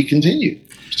 and we continued.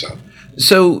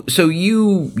 So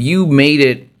you made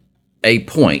it a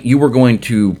point. You were going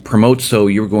to promote, so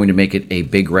you were going to make it a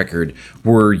big record.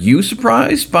 Were you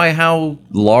surprised by how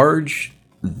large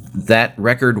that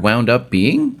record wound up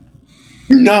being?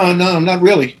 No, not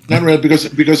really, because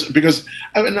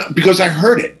I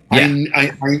heard it.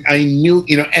 Yeah. I knew,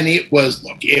 and it was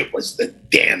the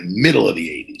damn middle of the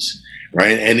 80s,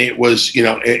 right? And it was,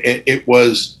 it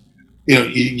was.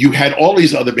 You had all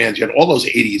these other bands. You had all those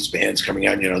 80s bands coming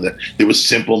out. There was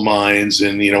Simple Minds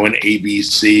and, and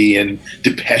ABC and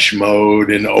Depeche Mode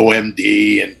and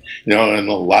OMD and, and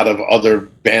a lot of other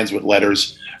bands with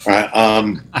letters.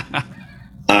 And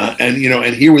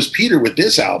here was Peter with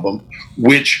this album,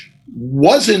 which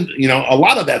wasn't, a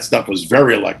lot of that stuff was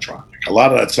very electronic. A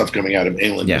lot of that stuff coming out of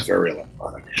England was very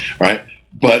electronic, right?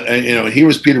 But, here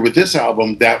was Peter with this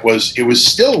album it was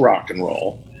still rock and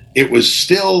roll. It was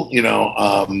still, prog,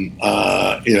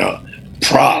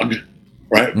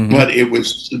 right?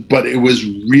 Mm-hmm. But it was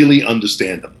really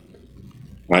understandable,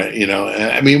 right?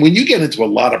 I mean, when you get into a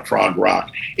lot of prog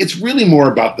rock, it's really more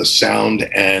about the sound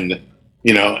and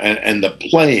the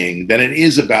playing than it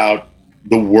is about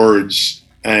the words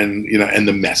and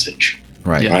the message,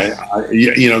 right? Yes. Right?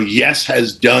 Yes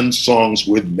has done songs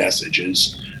with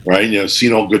messages, right?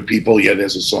 Seen All Good People. Yeah,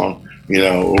 there's a song,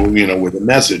 with a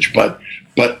message,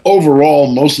 But overall,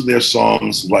 most of their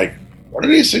songs, like, what are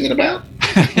they singing about?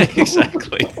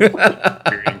 Exactly.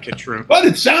 But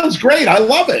it sounds great. I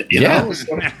love it. You know.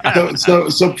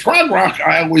 So prog rock,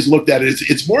 I always looked at it.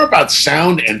 It's more about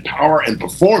sound and power and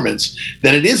performance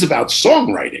than it is about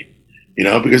songwriting.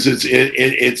 Because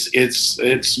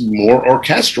it's more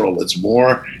orchestral. It's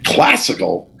more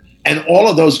classical, and all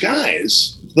of those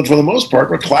guys, for the most part,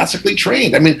 were classically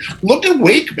trained. I mean, look at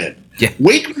Wakeman. Yeah.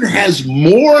 Wakeman has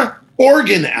more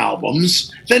organ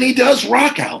albums than he does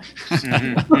rock albums.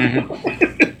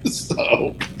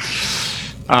 So,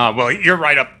 well, you're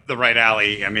right up the right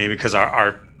alley. I mean, because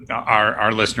our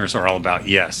listeners are all about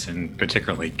Yes, and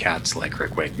particularly cats like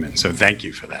Rick Wakeman. So thank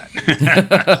you for that.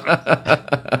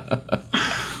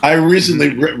 I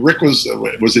recently, Rick was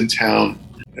in town.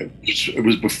 It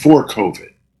was before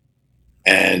COVID,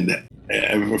 and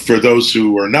for those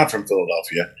who are not from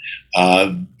Philadelphia,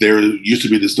 there used to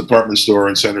be this department store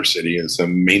in Center City. It's the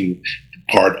main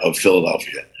part of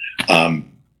Philadelphia,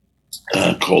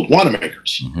 called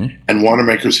Wanamaker's. Mm-hmm. And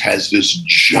Wanamaker's has this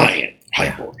giant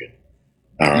pipe organ.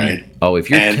 All right. Oh, if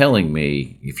you're telling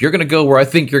me, if you're going to go where I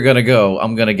think you're going to go,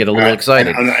 I'm going to get a little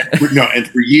excited. And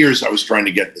for years I was trying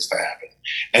to get this to happen.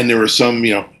 And there were some,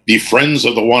 the friends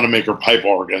of the Wanamaker pipe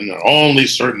organ, and only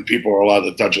certain people are allowed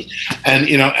to touch it. And,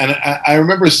 I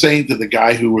remember saying to the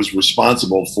guy who was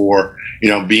responsible for,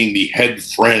 being the head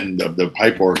friend of the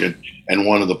pipe organ and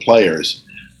one of the players,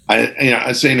 I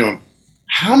was saying to him,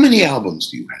 how many albums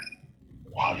do you have?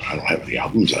 Well, I don't have any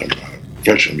albums. I'm a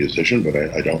professional musician, but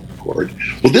I don't record.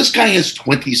 Well, this guy has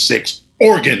 26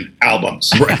 organ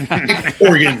albums, right?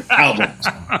 Organ albums,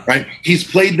 right? He's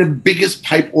played the biggest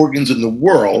pipe organs in the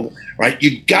world, right?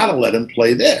 You gotta let him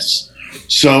play this.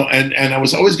 So, and I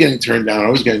was always getting turned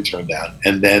down.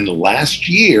 And then last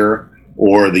year,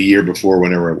 or the year before,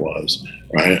 whenever it was,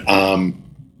 right?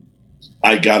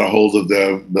 I got a hold of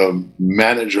the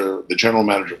manager, the general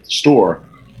manager of the store,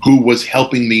 who was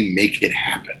helping me make it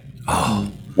happen.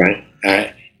 Oh, right.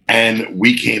 And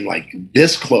we came like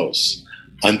this close.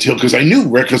 Because I knew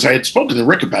Rick, because I had spoken to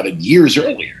Rick about it years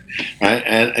earlier, right?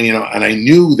 And I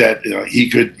knew that he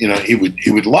could,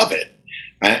 he would love it.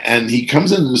 And he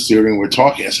comes into the studio and we're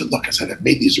talking. I said, "Look," "I've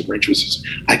made these arrangements.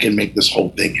 I can make this whole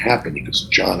thing happen." He goes,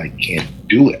 "John, I can't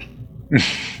do it."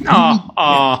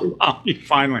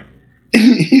 Finally.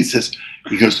 He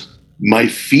goes, "My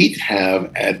feet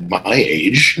have, at my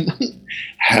age,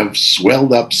 have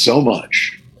swelled up so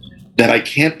much that I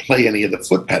can't play any of the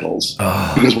foot pedals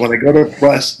because when I go to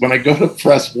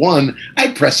press one,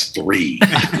 I press 3."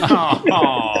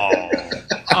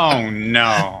 Oh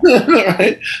no!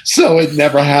 Right? So it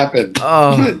never happened.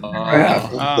 So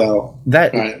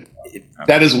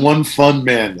that is one fun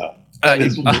man, though. I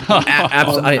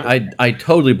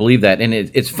totally believe that, and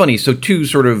it's funny. So two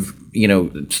sort of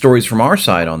stories from our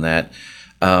side on that.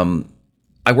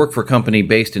 I work for a company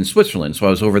based in Switzerland, so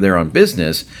I was over there on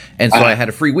business, and so I had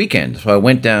a free weekend. So I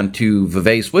went down to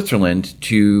Vevey, Switzerland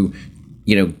to,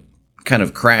 kind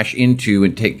of crash into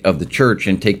and take of the church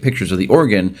and take pictures of the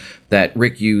organ that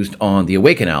Rick used on the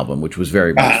Awaken album, which was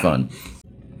very much fun.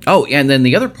 Oh, and then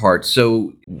the other part.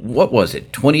 So what was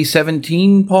it?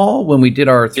 2017, Paul, when we did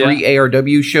our 3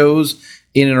 ARW shows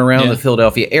in and around the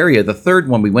Philadelphia area. The third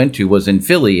one we went to was in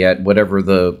Philly at whatever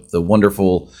the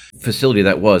wonderful facility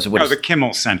that was. The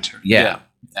Kimmel Center. Yeah.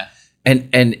 And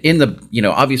in the,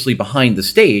 obviously behind the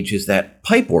stage is that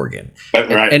pipe organ.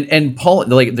 Right. And Paul,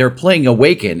 like, they're playing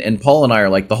Awaken, and Paul and I are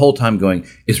like the whole time going,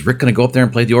 is Rick going to go up there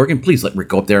and play the organ? Please let Rick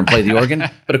go up there and play the organ.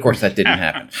 But of course that didn't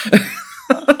happen.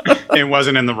 It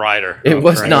wasn't in the rider. It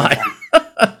was not.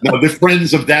 No, the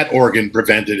friends of that organ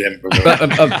prevented him from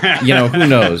who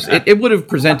knows? It would have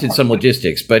presented some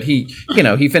logistics, but he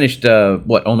finished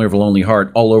Only of a Lonely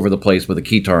Heart all over the place with a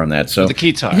keytar on that. So the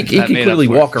keytar, he could clearly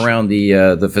walk around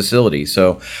the facility.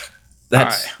 So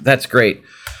that's great.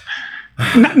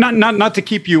 Not to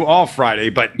keep you all Friday,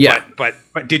 but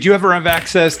did you ever have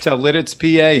access to Lidditz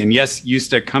PA? And yes, used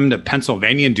to come to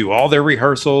Pennsylvania and do all their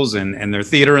rehearsals and their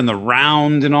theater in the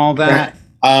round and all that.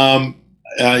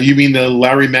 You mean the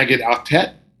Larry Maggot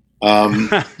Octet?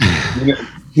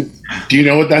 Do you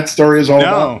know what that story is all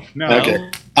about? No. Okay.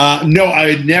 No,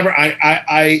 I had never.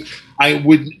 I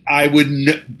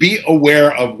would be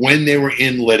aware of when they were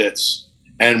in Lidditz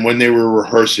and when they were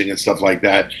rehearsing and stuff like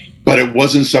that. But it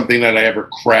wasn't something that I ever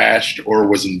crashed or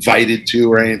was invited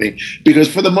to or anything.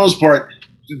 Because for the most part,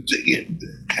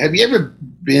 have you ever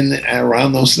been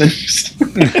around those things?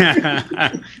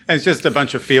 It's just a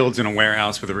bunch of fields in a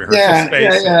warehouse with a rehearsal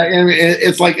space. Yeah. I mean,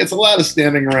 it's a lot of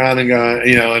standing around and going,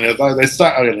 and they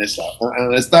stop, and they stop,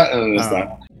 and they stop, and they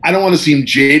stop. I don't want to seem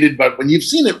jaded, but when you've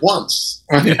seen it once,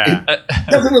 it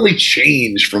doesn't really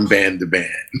change from band to band.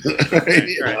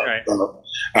 Right.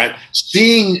 Right.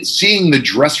 Seeing the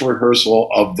dress rehearsal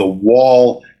of The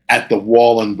Wall at the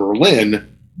Wall in Berlin,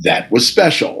 that was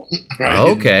special. Right?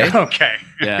 Okay.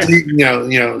 Yeah.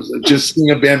 Just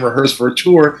seeing a band rehearse for a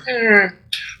tour.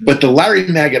 But the Larry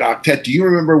Maggot Octet, do you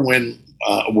remember when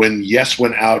Yes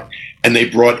went out and they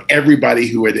brought everybody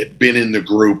who had been in the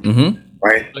group,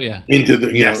 right? Oh, yeah. Into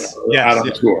the out on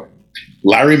the tour.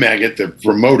 Larry Maggot, the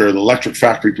promoter, the Electric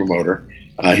Factory promoter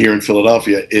here in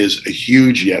Philadelphia, is a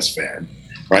huge Yes fan,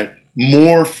 right?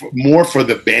 More for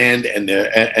the band and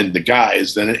the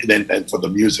guys than for the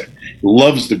music.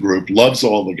 Loves the group, loves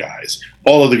all the guys.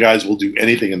 All of the guys will do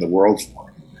anything in the world for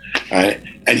him. Right?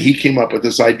 And he came up with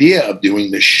this idea of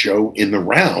doing this show in the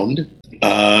round,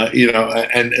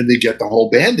 and they get the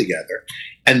whole band together.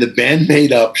 And the band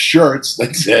made up shirts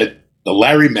that said the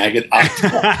Larry Maggot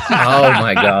Octet. Oh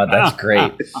my God, that's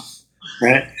great.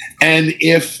 Right? And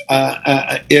if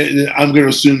I'm going to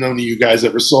assume none of you guys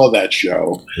ever saw that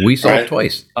show. We saw it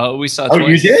twice. Oh, we saw it twice. Oh,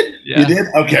 you did? Yeah. You did?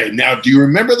 Okay. Now, do you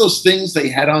remember those things they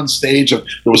had on stage? There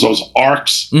was those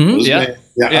arcs. Yeah.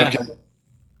 Okay.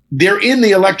 They're in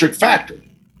the Electric Factory.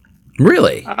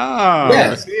 Really? Oh,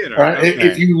 yeah. Theater. Right? Okay.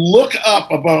 If you look up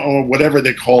about or whatever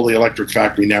they call the Electric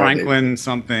Factory now, Franklin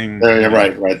something.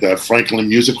 Right. The Franklin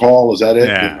Music Hall, is that it?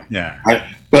 Yeah. Right.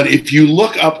 But if you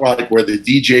look up like where the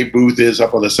DJ booth is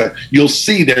up on the side, you'll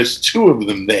see there's two of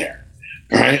them there.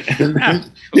 Right?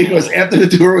 Because after the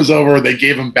tour was over, they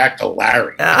gave them back to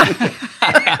Larry.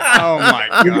 Oh my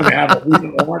God. You can have it. We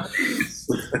don't want these.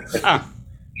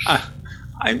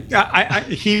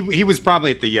 He was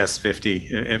probably at the Yes 50.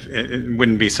 If it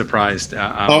wouldn't be surprised.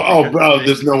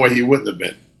 There's no way he wouldn't have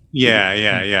been. Yeah.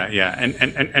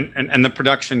 And the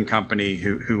production company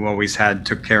who always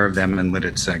took care of them and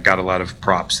Lidditz got a lot of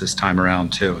props this time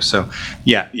around too. So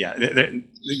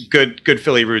good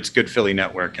Philly roots, good Philly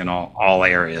network in all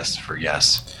areas for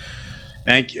Yes.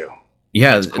 Thank you.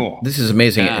 Yeah, That's cool. This is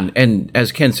amazing. Yeah. And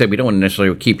as Ken said, we don't want to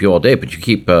necessarily keep you all day, but you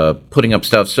keep putting up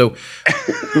stuff. So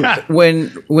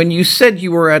when you said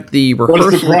you were at the rehearsal...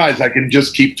 What a surprise. I can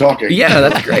just keep talking. Yeah,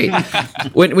 that's great.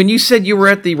 when you said you were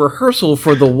at the rehearsal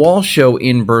for the Wall show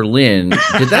in Berlin,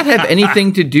 did that have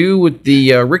anything to do with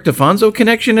the Rick DeFonso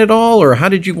connection at all, or how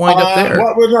did you wind up there?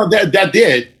 No, that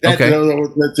did. Okay.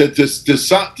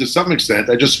 To some extent.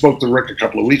 I just spoke to Rick a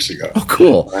couple of weeks ago. Oh,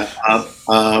 cool.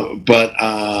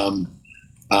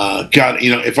 God,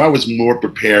 if I was more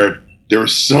prepared, there are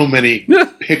so many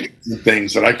pictures and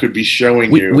things that I could be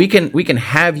showing you. We can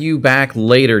have you back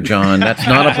later, John. That's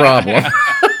not a problem.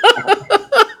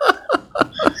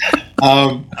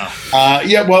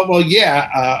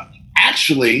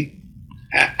 Actually,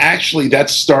 that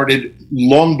started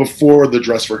long before the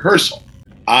dress rehearsal.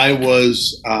 I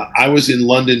was in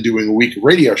London doing a week of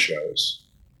radio shows.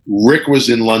 Rick was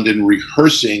in London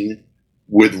rehearsing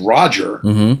with Roger,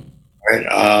 Mm-hmm.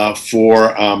 right,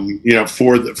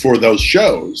 for those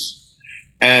shows,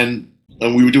 and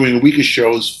we were doing a week of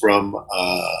shows from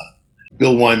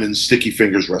Bill Wyman's Sticky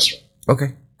Fingers restaurant.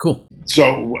 Okay, cool.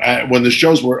 So when the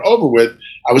shows were over with,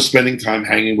 I was spending time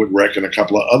hanging with Rick and a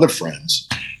couple of other friends,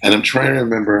 and I'm trying to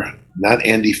remember, not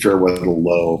Andy Fairweather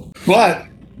Lowe, but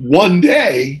one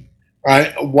day,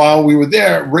 right, while we were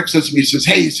there, Rick says to me, he says,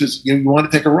 "Hey," he says, "you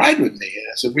want to take a ride with me?" And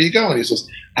I said, "Where you going?" He says,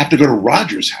 "I have to go to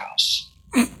Roger's house,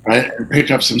 right, and pick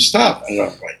up some stuff." And I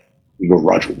go, "Right, you go to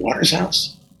Roger Waters'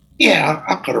 house?" "Yeah,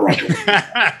 I'll go to Roger Waters."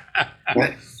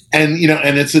 Right? And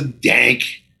and it's a dank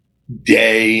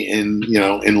day in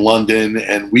London,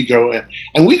 and we go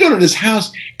to this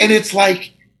house, and it's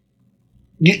like,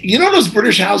 you know those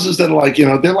British houses that are like,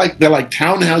 they're like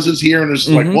townhouses here, and there's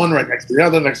like one right next to the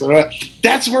other, next to the other.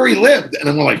 That's where he lived, and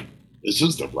I'm like, this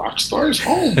is the rock star's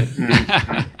home.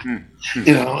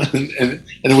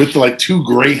 And with like 2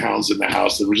 greyhounds in the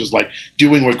house that were just like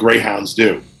doing what greyhounds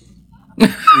do.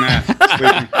 That's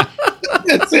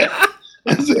it.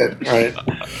 That's it. All right.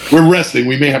 We're resting.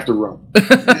 We may have to run.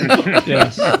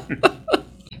 Yes.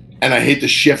 And I hate to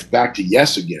shift back to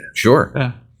Yes again. Sure.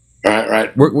 Yeah.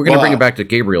 Right. We're going to bring it back to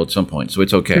Gabriel at some point, so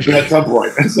it's okay. At some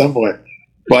point.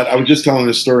 But I was just telling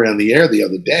a story on the air the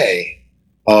other day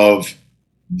of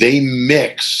they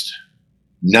mixed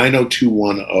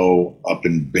 90210 up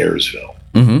in Bearsville.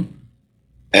 Mm-hmm.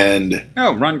 And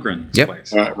Rundgren's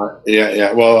place.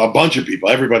 Yeah. Well, a bunch of people,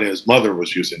 everybody and his mother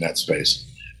was using that space.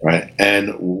 Right.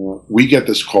 And we get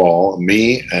this call,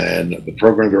 me and the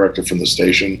program director from the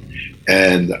station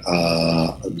and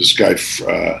this guy,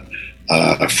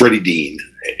 Freddie Dean,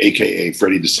 a.k.a.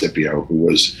 Freddie DeCipio, who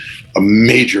was a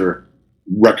major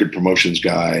record promotions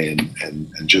guy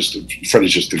and just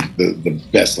Freddie's just the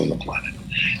best on the planet.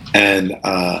 And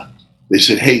they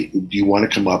said, "Hey, do you want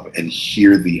to come up and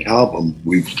hear the album?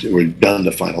 We've done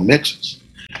the final mixes."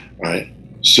 Right.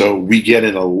 So we get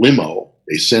in a limo.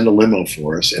 They send a limo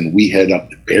for us, and we head up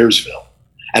to Bearsville.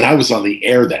 And I was on the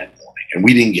air that morning, and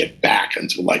we didn't get back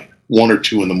until like 1 or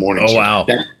 2 in the morning. Oh, wow.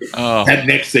 That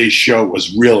next day's show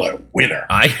was really a winner.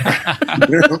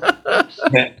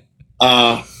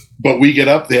 But we get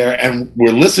up there, and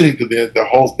we're listening to the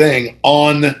whole thing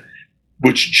on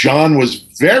which John was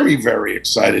very, very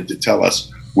excited to tell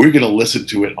us we're going to listen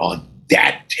to it on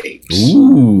DAT tapes.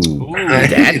 Ooh,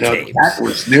 DAT tapes. That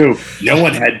was new. No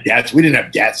one had DATs. We didn't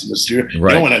have DATs in the studio.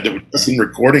 Right. No one had in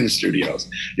recording studios.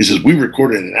 He says, we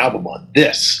recorded an album on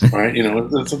this, right?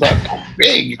 It's about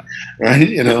big,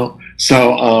 right?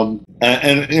 So,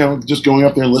 just going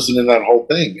up there and listening to that whole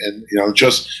thing. And,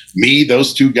 just me,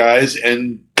 those 2 guys,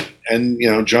 and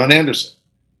John Anderson.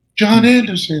 John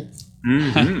Anderson.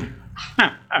 Mm-hmm.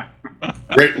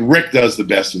 Rick does the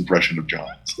best impression of John.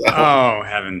 So. Oh,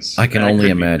 heavens. I can only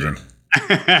imagine.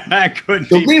 That could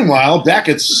So be. meanwhile, back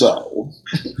at So.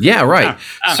 Yeah, right.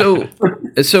 So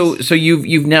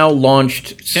you've now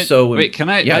launched Can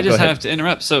I? Yeah, I just have to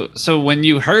interrupt. So when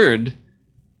you heard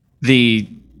the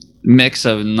mix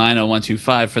of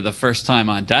 90125 for the first time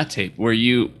on DAT tape,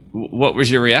 what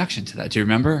was your reaction to that? Do you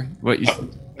remember what you?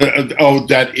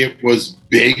 That it was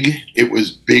big. It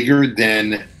was bigger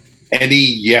than any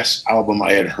Yes album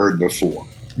I had heard before.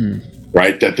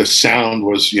 Right? That the sound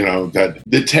was, that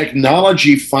the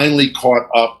technology finally caught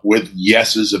up with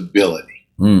Yes's ability.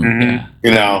 Mm-hmm.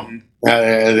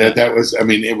 That was,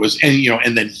 it was,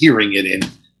 and then hearing it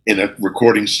in a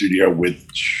recording studio with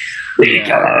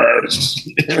speakers.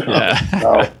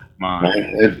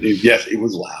 Yes, it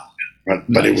was loud, but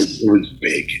Nice. it was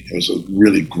big. It was a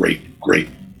really great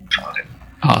time.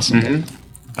 Awesome. Mm-hmm.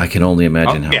 I can only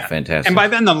imagine how fantastic. And by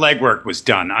then the legwork was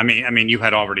done. I mean, you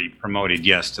had already promoted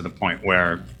Yes to the point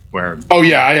where. Oh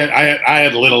yeah, I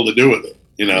had little to do with it.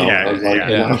 I was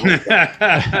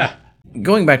Yeah.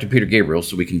 Going back to Peter Gabriel,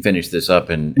 so we can finish this up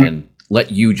and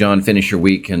let you, John, finish your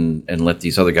week and let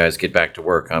these other guys get back to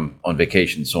work. I'm on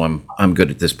vacation, so I'm good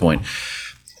at this point.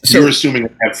 So you're assuming I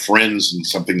have friends and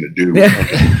something to do.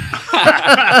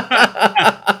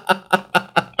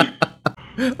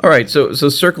 All right, so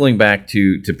circling back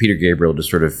to Peter Gabriel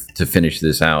to finish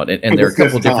this out, and there are a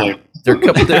couple different. For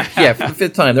the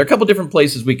 5th time. There are a couple different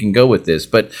places we can go with this,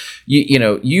 but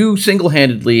you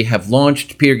single-handedly have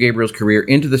launched Peter Gabriel's career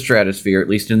into the stratosphere, at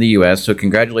least in the U.S. So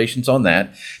congratulations on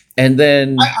that. And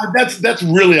then that's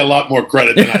really a lot more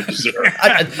credit than I deserve.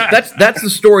 That's the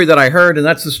story that I heard, and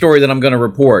that's the story that I'm going to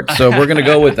report. So we're going to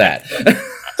go with that.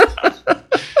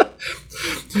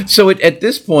 So at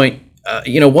this point,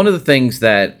 one of the things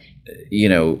that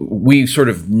we sort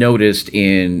of noticed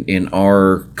in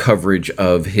our coverage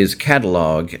of his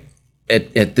catalog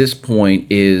at this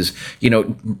point is,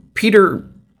 Peter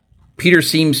Peter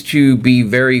seems to be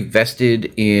very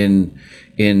vested in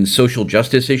social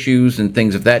justice issues and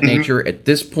things of that nature. At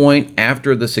this point,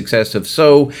 after the success of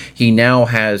So, he now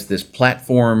has this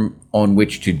platform on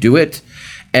which to do it.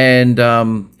 And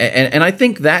I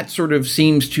think that sort of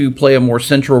seems to play a more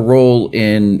central role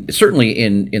certainly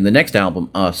in the next album,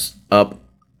 Us Up,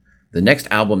 the next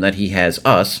album that he has,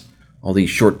 Us. All these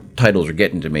short titles are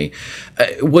getting to me.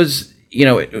 Was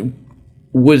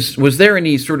there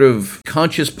any sort of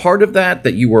conscious part of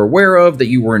that you were aware of, that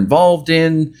you were involved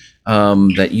in,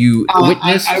 that you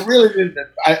witnessed? I really didn't.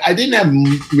 I didn't have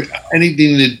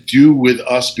anything to do with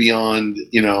Us beyond,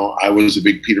 I was a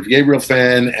big Peter Gabriel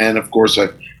fan, and of course, I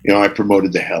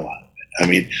promoted the hell out of it. I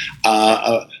mean,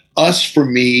 Us for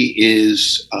me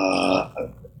is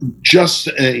just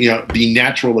the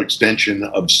natural extension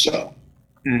of So.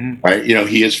 Mm-hmm. Right,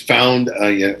 he has found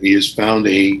a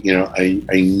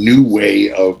new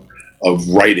way of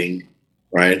writing,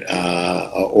 right,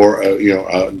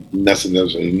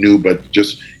 necessarily new, but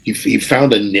just he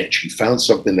found a niche. He found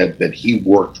something that he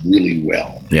worked really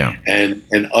well. Yeah, and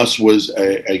Us was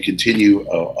a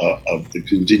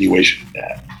continuation of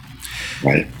that.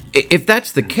 Right. If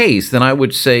that's the case, then I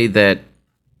would say that.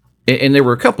 And there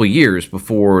were a couple of years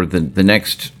before the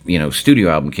next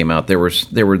studio album came out. There were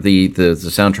the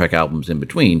soundtrack albums in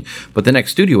between, but the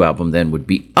next studio album then would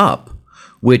be Up,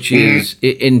 which is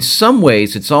in some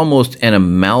ways it's almost an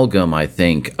amalgam, I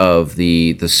think, of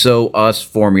the So Us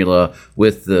formula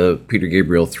with the Peter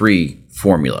Gabriel 3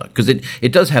 formula, because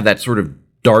it does have that sort of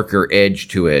darker edge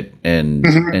to it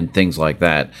and things like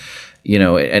that.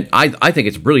 And I think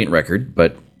it's a brilliant record,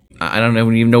 but I don't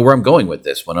even know where I'm going with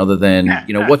this one, other than,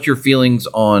 what's your feelings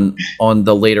on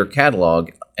the later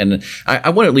catalog? And I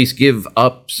want to at least give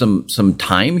Up some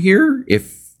time here,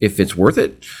 if it's worth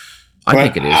it. I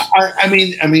think it is. I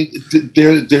mean,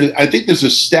 I think there's a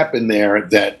step in there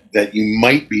that you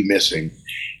might be missing,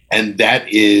 and that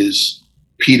is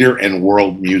Peter and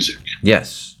world music.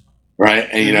 Yes. Right.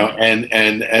 And,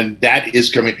 and that is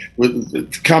coming with the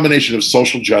combination of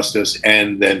social justice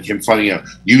and then him finding out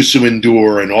Yusu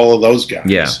Endure and all of those guys.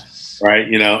 Yeah.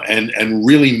 Right. And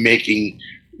really bringing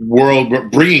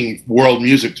world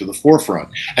music to the forefront.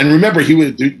 And remember,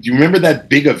 do you remember that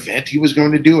big event he was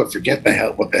going to do? I forget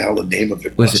what the hell the name of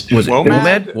it was. Was it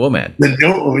WOMAD? WOMAD.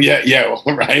 Yeah.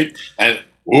 Right. And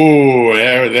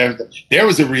there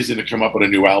was a reason to come up with a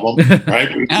new album,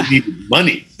 right? We needed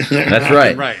money. That's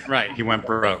right. Right. He went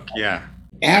broke. Yeah.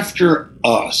 After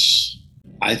Us,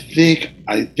 I think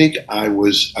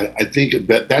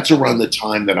that's around the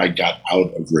time that I got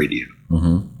out of radio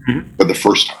for the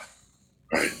first time.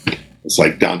 Right? It's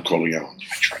like Don Corleone.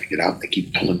 I try to get out, and they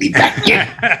keep pulling me back in.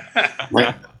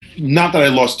 Right? Not that I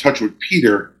lost touch with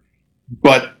Peter,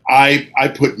 but I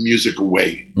put music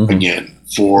away again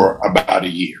for about a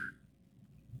year,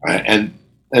 right?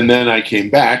 and then I came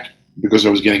back because I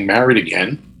was getting married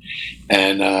again.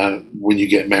 And when you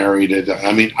get married,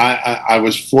 I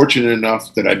was fortunate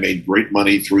enough that I made great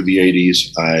money through the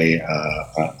 80s. I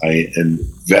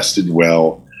invested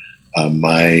well.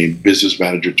 My business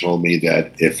manager told me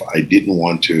that if I didn't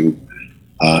want to,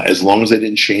 as long as I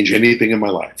didn't change anything in my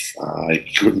life, I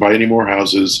couldn't buy any more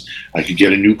houses. I could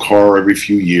get a new car every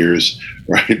few years,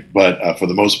 right? But for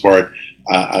the most part,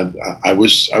 I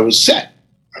was set,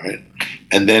 right?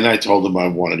 And then I told him I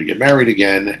wanted to get married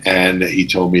again, and he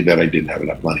told me that I didn't have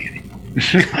enough money anymore.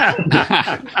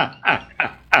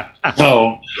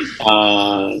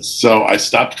 So I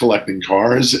stopped collecting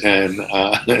cars and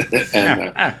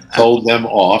sold them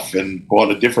off and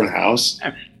bought a different house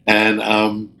and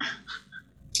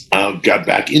got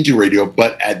back into radio.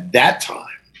 But at that time,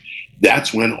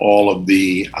 that's when all of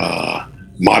the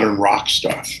modern rock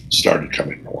stuff started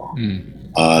coming along.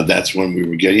 That's when we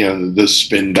were getting the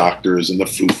Spin Doctors and the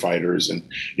Foo Fighters and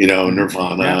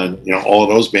Nirvana and all of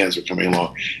those bands are coming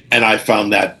along, and I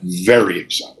found that very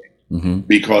exciting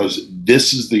because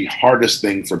this is the hardest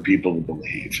thing for people to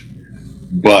believe.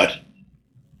 But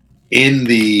in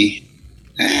the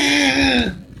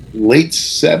late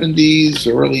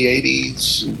 70s, early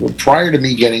 80s, prior to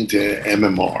me getting to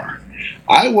MMR,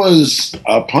 I was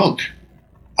a punk.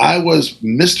 I was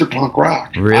Mr. Punk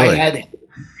Rock. Really?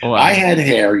 I had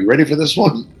hair. You ready for this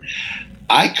one?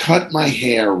 I cut my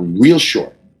hair real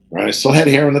short. Right? I still had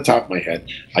hair on the top of my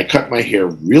head. I cut my hair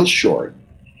real short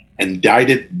and dyed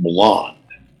it blonde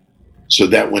so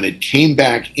that when it came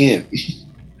back in,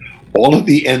 all of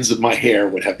the ends of my hair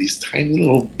would have these tiny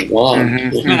little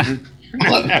blonde.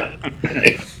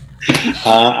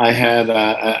 I had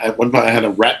at one point I had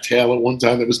a rat tail at one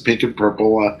time that was pink and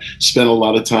purple. Spent a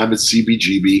lot of time at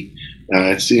CBGB.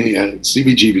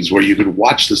 CBGB's, where you could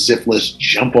watch the syphilis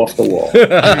jump off the wall.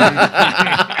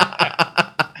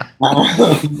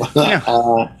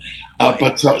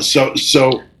 But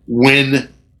so when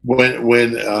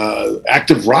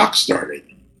active rock started,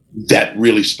 that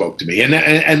really spoke to me, and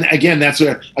again that's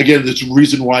the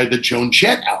reason why the Joan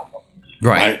Jett album,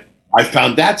 right? I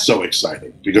found that so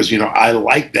exciting because I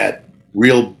like that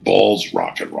real balls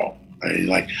rock and roll.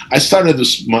 I started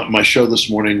my show this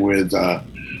morning with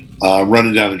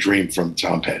 "Running Down a Dream" from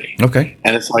Tom Petty. Okay,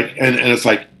 and it's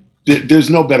like there's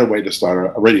no better way to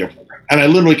start a radio program. And I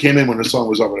literally came in when the song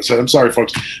was over. I said, "I'm sorry,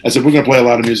 folks." I said, "We're going to play a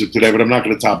lot of music today, but I'm not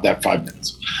going to top that 5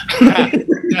 minutes." I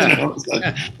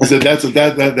said,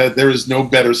 "That there is no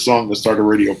better song to start a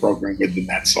radio program with than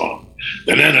that song."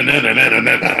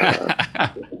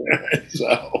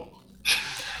 So.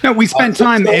 No, we spent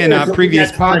time in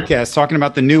previous podcasts talking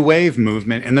about the new wave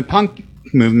movement and the punk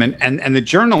movement, and the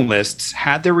journalists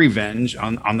had their revenge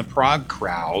on the prog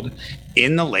crowd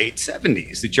in the late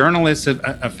 70s. The journalists have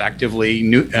effectively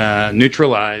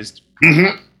neutralized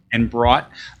and brought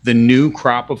the new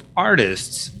crop of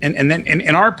artists. And then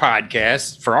in our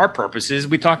podcast, for our purposes,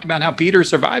 we talked about how Peter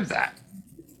survived that.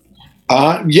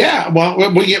 Yeah. But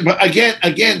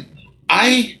again,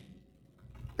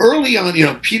 early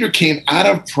on, Peter came out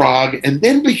of prog and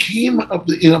then became,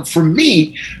 for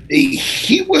me,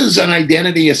 he was an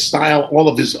identity, a style all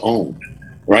of his own,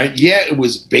 right? Yeah, it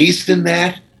was based in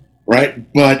that,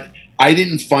 right? But I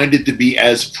didn't find it to be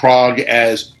as prog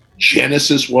as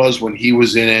Genesis was when he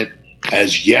was in it,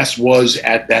 as Yes was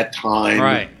at that time,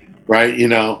 right?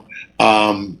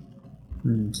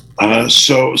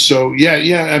 So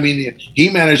yeah. I mean, he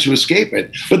managed to escape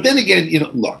it, but then again,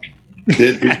 look.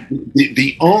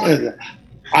 The only,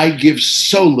 I give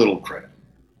so little credit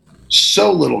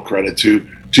to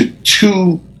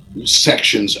two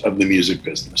sections of the music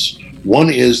business.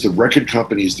 One is the record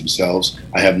companies themselves.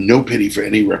 I have no pity for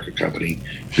any record company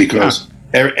because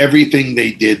everything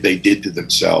they did to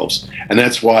themselves, and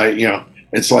that's why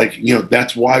it's like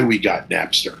that's why we got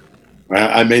Napster.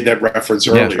 I made that reference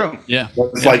earlier.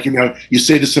 It's like you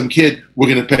say to some kid, "We're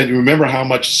going to pay." Remember how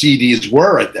much CDs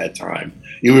were at that time?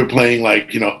 You were paying like,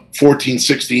 $14,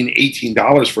 $16,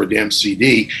 $18 for a damn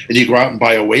CD, and you go out and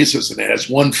buy Oasis, and it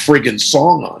has one friggin'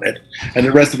 song on it, and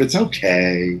the rest of it's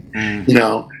okay.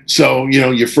 So,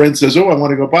 your friend says, "Oh, I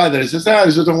want to go buy that." He says,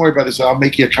 "Don't worry about it. So I'll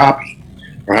make you a copy."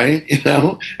 Right?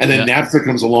 And then Napster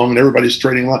comes along, and everybody's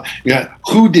trading along.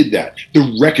 Who did that? The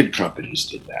record companies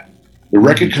did that. The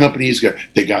record companies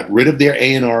got rid of their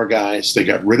A&R guys. They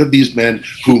got rid of these men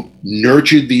who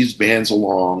nurtured these bands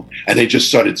along, and they just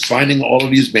started signing all of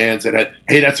these bands that had,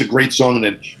 "Hey, that's a great song," and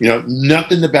then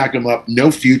nothing to back them up, no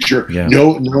future,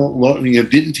 no,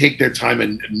 didn't take their time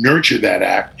and nurture that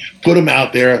act, put them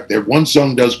out there. Their one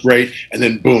song does great, and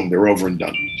then boom, they're over and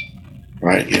done,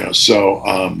 right?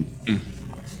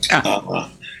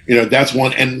 That's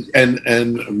one,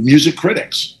 and music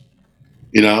critics.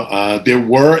 There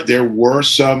were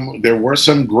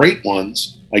some great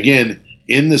ones again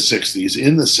in the 60s,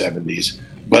 in the 70s,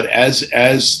 but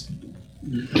as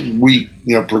we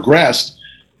progressed,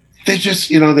 they just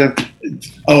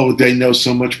they know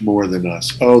so much more than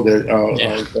us. So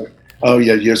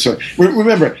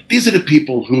remember, these are the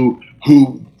people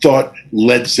who thought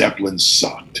Led Zeppelin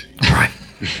sucked. Right.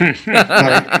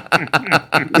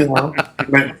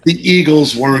 The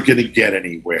Eagles weren't going to get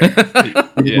anywhere.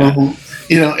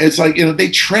 It's like they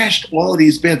trashed all of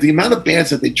these bands. The amount of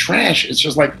bands that they trash, it's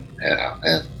just like,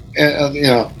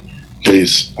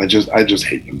 please, I just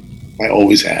hate them. I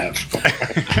always have.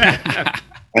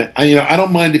 I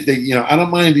don't mind if they, I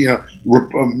don't mind,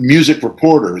 music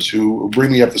reporters who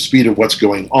bring me up to speed of what's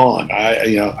going on.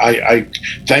 I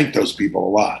thank those people a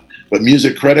lot. But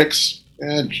music critics,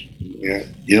 you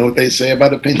know what they say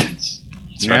about opinions.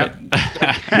 That's right.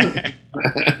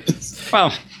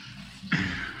 Well,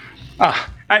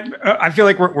 I feel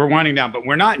like we're winding down, but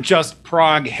we're not just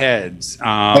prog heads.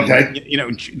 Okay.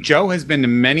 Joe has been to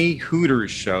many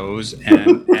Hooters shows,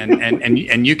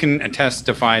 and you can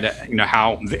testify to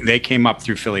how they came up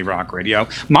through Philly Rock Radio.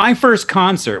 My first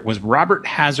concert was Robert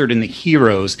Hazard and the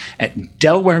Heroes at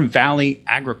Delaware Valley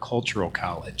Agricultural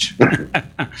College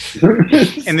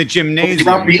in the gymnasium.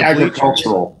 Not be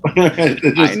agricultural.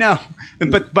 I know.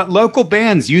 But local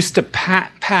bands used to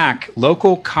pack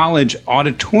local college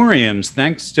auditoriums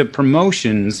thanks to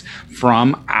promotions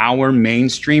from our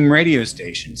mainstream radio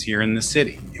stations here in the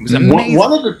city. It was amazing.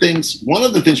 One of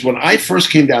the things when I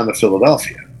first came down to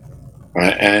Philadelphia,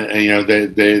 right, and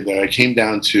they came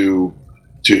down to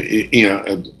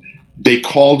they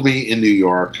called me in New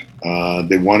York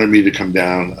They wanted me to come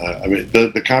down. I mean,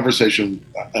 the conversation.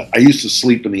 I used to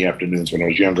sleep in the afternoons when I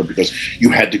was younger because you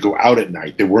had to go out at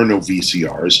night. There were no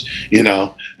VCRs.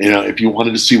 If you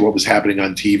wanted to see what was happening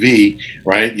on TV,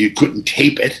 right, you couldn't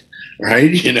tape it.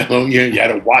 Right, you had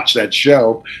to watch that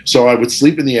show. So I would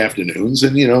sleep in the afternoons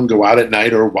and go out at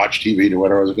night or watch TV, do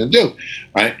whatever I was going to do.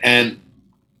 Right, and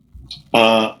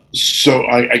so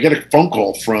I get a phone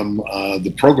call from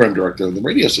the program director of the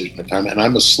radio station at the time, and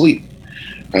I'm asleep.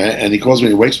 And he calls me,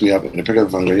 he wakes me up, and I pick up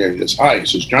the phone. And he goes, "Hi," he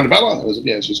says, "John DeBella." I was like,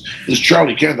 "Yeah." He says, "This is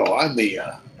Charlie Kendall. I'm the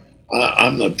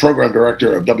program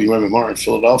director of WMMR in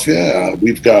Philadelphia.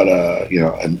 We've got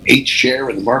an 8 share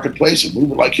in the marketplace, and we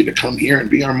would like you to come here and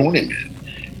be our morning man."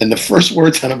 And the first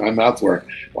words out of my mouth were,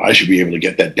 "Well, I should be able to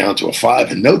get that down to a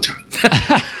 5 in no time."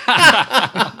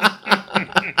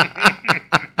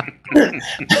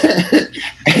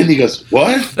 And he goes,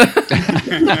 "What?"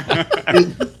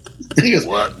 And he goes,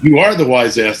 "What? You are the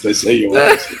wise ass they say you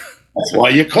are. That's why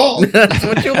you called." That's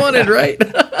what you wanted, right? Do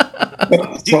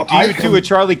you do a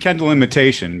Charlie Kendall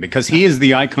imitation? Because he is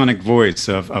the iconic voice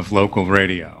of local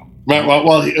radio. Right.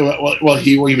 What do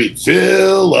you mean?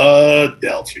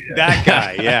 Philadelphia. That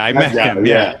guy. Yeah, I met him.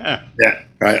 Yeah.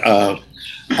 Right.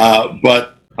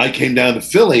 But I came down to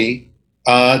Philly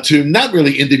to not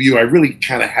really interview. I really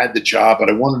kind of had the job, but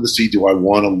I wanted to see, do I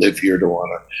want to live here? Do I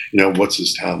want to, what's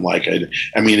this town like?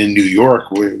 I mean, in New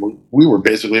York, we were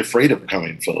basically afraid of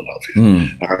coming to Philadelphia,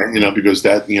 because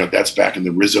that's back in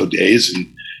the Rizzo days. And,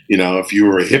 if you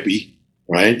were a hippie,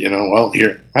 right, well,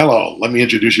 here, hello, let me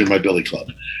introduce you to my billy club,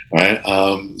 right?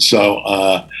 So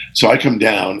I come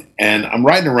down and I'm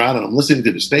riding around and I'm listening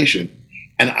to the station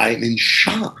and I'm in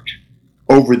shock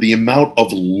over the amount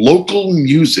of local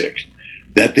music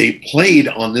that they played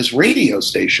on this radio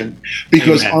station,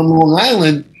 because on Long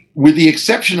Island, with the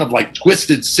exception of like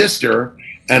Twisted Sister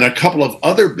and a couple of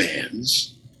other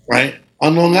bands, right?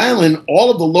 On Long Island,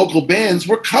 all of the local bands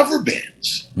were cover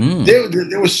bands.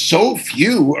 There were so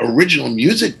few original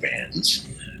music bands,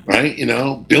 right?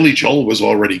 Billy Joel was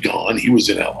already gone. He was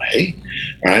in LA,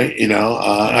 right?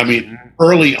 I mean,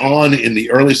 early on in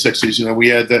the early 60s, we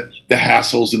had the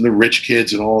Hassles and the Rich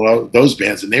Kids and all those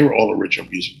bands, and they were all original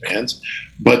music bands,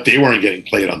 but they weren't getting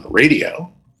played on the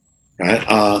radio, right?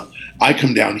 I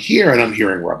come down here and I'm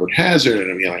hearing Robert Hazard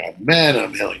and I'm hearing Odd Men, and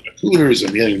I'm hearing the Cooters,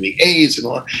 I'm hearing the A's and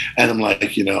all, and I'm like,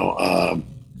 I'm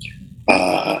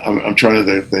trying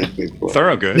to think.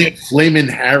 Thorogood. Flamin'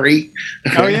 Harry.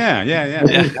 Oh, yeah.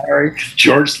 Harry.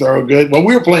 George Thorogood. Well,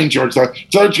 we were playing George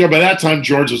Thorogood. By that time,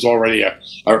 George was already a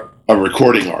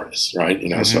recording artist, right?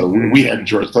 So we had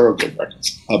George Thorogood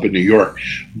records up in New York.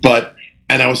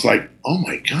 And I was like, oh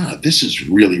my God, this is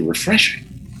really refreshing.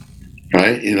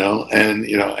 Right,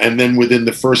 and then within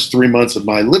the first 3 months of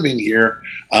my living here,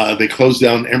 they closed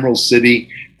down Emerald City,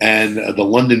 and the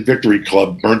London Victory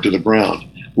Club burned to the ground.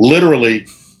 Literally,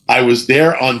 I was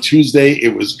there on Tuesday.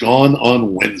 It was gone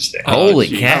on Wednesday. Holy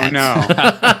cats! Oh,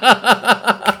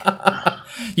 no.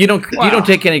 You don't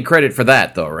take any credit for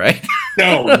that, though, right?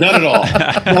 No, none at all.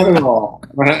 None at all.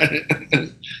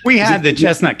 We had the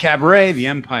Chestnut Cabaret, the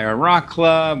Empire Rock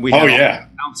Club. We had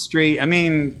South Street. I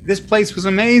mean, this place was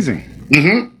amazing.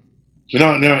 Mm-hmm.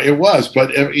 No, it was.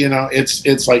 But,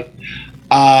 it's like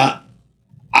a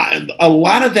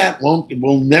lot of that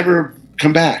will never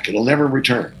come back. It'll never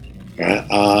return. And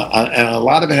a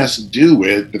lot of it has to do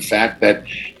with the fact that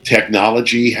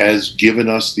technology has given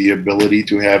us the ability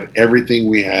to have everything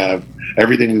we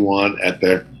want at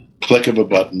the click of a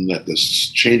button, at the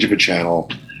change of a channel,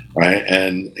 right?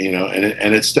 And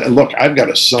it's look, I've got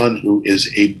a son who is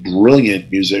a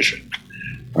brilliant musician,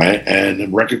 right? And the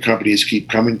record companies keep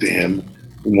coming to him,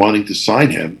 wanting to sign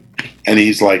him, and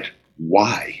he's like,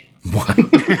 "Why?"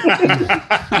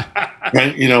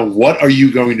 Right? What are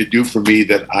you going to do for me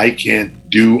that I can't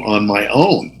do on my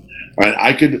own? Right?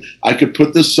 I could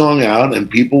put this song out and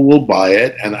people will buy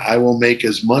it, and I will make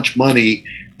as much money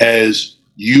as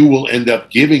you will end up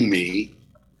giving me,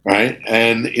 right?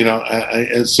 And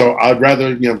and so I'd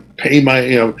rather pay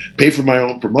for my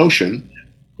own promotion,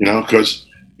 because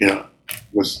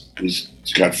he's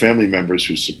got family members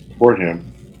who support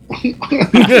him.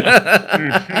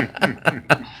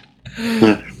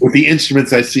 With the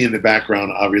instruments I see in the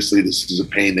background, obviously this is a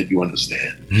pain that you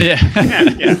understand. Yeah.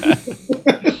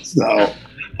 So,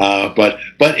 but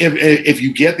if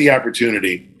you get the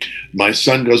opportunity, my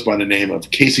son goes by the name of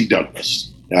Casey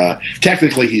Douglas.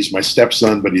 Technically, he's my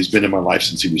stepson, but he's been in my life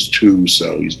since he was 2,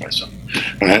 so he's my son.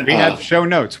 We have show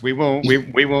notes. We will.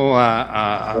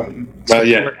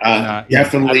 Definitely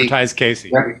advertise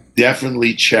Casey.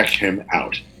 Definitely check him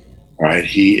out. All right,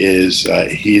 he is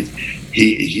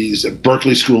he's a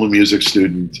Berklee School of Music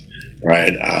student.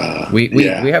 right? We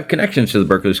have connections to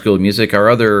the Berklee School of Music. Our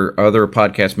other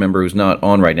podcast member who's not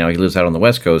on right now, he lives out on the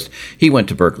West Coast. He went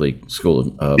to Berklee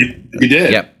School. He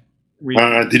did? Yep.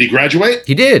 Did he graduate?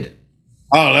 He did.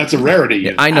 Oh, that's a rarity.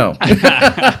 Yeah, I know.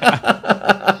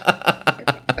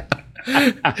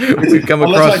 We've come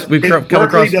across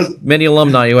many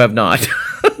alumni who have not.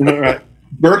 Right.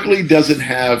 Berklee doesn't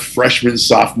have freshmen,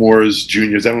 sophomores,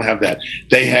 juniors. They don't have that.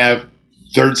 They have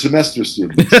third semester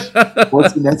students,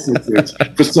 fourth semester students.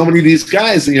 For so many of these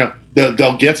guys,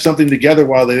 they'll get something together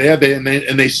while they're there,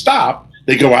 and they stop.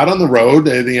 They go out on the road.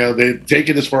 They take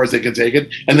it as far as they can take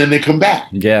it, and then they come back.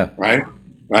 Yeah. Right.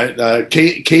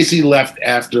 Casey left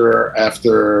after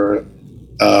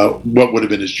what would have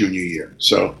been his junior year.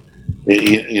 So,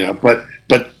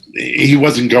 but he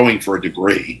wasn't going for a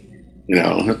degree.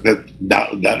 What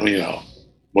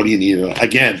do you need?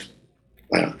 Again,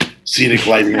 scenic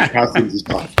lighting and costumes is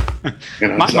fun.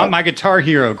 My guitar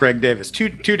hero, Greg Davis, two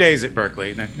days at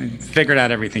Berklee, figured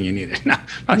out everything you needed. No,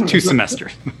 2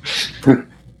 semesters.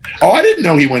 Oh, I didn't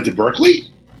know he went to Berklee.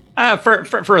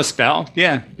 For a spell,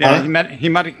 yeah. Huh? He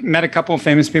met a couple of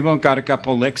famous people, got a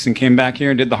couple of licks, and came back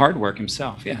here and did the hard work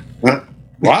himself. Yeah.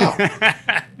 Wow.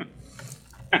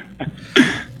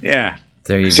 Yeah.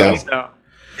 There you go.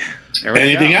 So,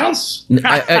 anything else? I'm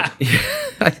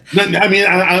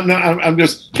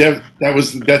just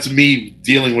that's me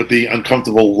dealing with the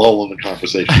uncomfortable lull in the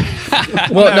conversation.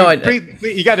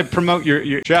 You got to promote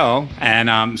your show,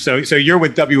 and so you're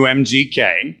with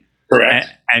WMGK, correct?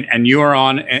 And you are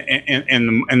on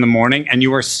in the morning, and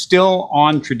you are still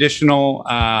on traditional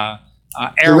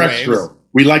airwaves.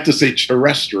 We like to say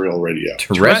terrestrial radio.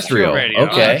 Terrestrial radio.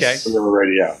 Okay.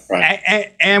 Radio,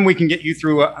 right. And we can get you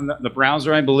through the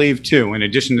browser, I believe, too, in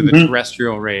addition to the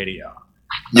terrestrial radio.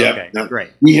 Yeah. Okay,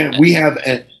 great. We have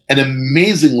an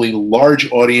amazingly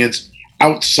large audience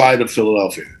outside of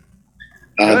Philadelphia.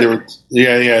 The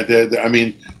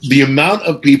amount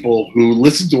of people who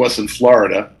listen to us in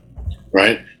Florida,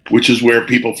 right, which is where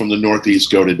people from the Northeast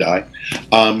go to die.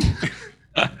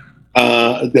 They're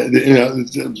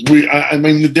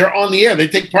on the air. They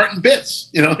take part in bits.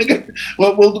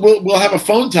 We'll have a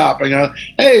phone top. I go,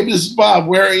 hey, this is Bob.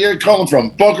 Where are you calling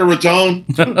from? Boca Raton.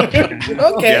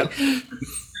 Okay.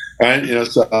 Right.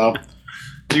 So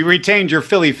you retained your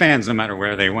Philly fans no matter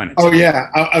where they went. Oh yeah.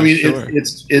 Sure.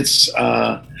 It's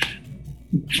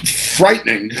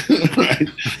frightening. Right?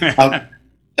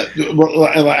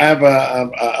 I have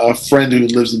a friend who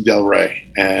lives in Delray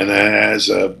and has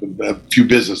a few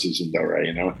businesses in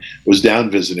Delray. Was down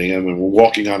visiting him, and we're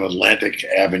walking on Atlantic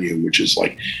Avenue, which is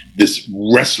like this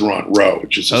restaurant row,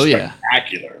 which is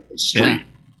spectacular street,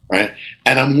 right?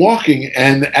 And I'm walking,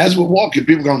 and as we're walking,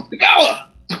 people going, "Bella!"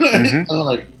 I'm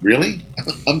like, really?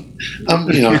 I'm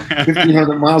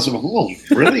 1,500 miles from home.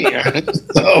 Really?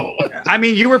 So,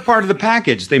 you were part of the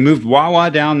package. They moved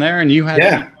Wawa down there, and you had to be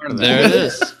part of that. There it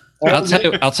is. I'll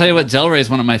tell you what. Delray is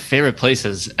one of my favorite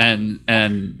places, and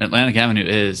Atlantic Avenue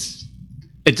is.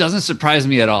 It doesn't surprise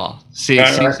me at all. Seeing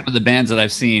some of the bands that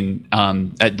I've seen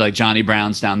at like Johnny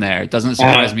Brown's down there, it doesn't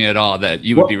surprise me at all that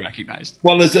you would be recognized.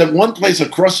 Well, there's that one place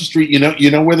across the street.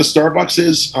 You know where the Starbucks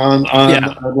is on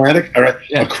Atlantic. All right,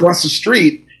 across the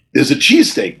street there's a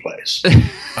cheesesteak place,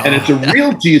 and it's a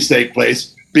real cheesesteak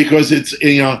place because it's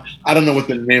I don't know what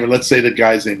the name. Let's say the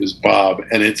guy's name is Bob,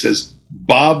 and it says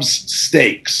Bob's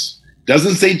Steaks.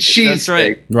 Doesn't say cheese. That's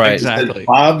right. Right. Exactly.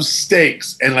 Bob's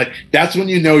Steaks. And that's when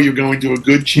you know you're going to a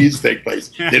good cheesesteak place.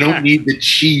 They don't need the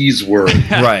cheese word.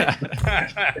 Right.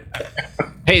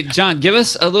 Hey, John, give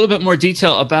us a little bit more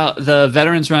detail about the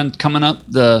Veterans Run coming up,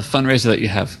 the fundraiser that you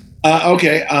have.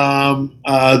 Okay.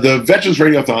 The Veterans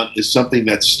Radiothon is something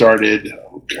that started,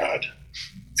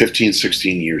 15,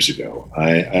 16 years ago.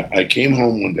 I came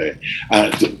home one day.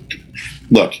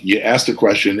 Look, you asked a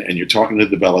question and you're talking to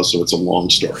DeBella, so it's a long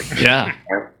story. Yeah.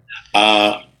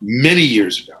 Many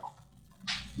years ago,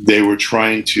 they were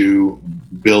trying to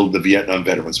build the Vietnam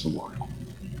Veterans Memorial.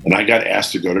 And I got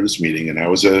asked to go to this meeting, and I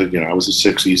was a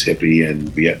 60s hippie, and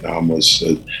Vietnam was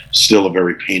still a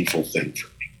very painful thing for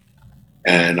me.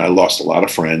 And I lost a lot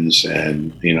of friends,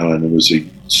 and and it was a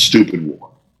stupid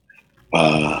war.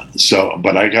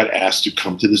 But I got asked to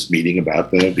come to this meeting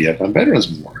about the Vietnam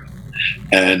Veterans Memorial.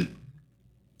 And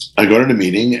I go to the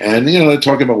meeting, and they're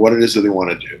talking about what it is that they want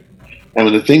to do. And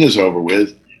when the thing is over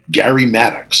with, Gary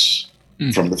Maddox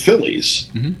from the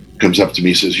Phillies comes up to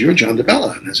me and says, "You're John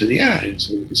DeBella." And I said, "Yeah." He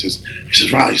says,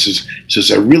 "Wow." He says,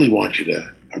 I really want you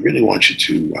to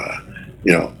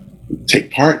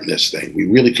take part in this thing. We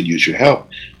really could use your help."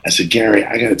 I said, "Gary,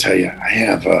 I got to tell you, I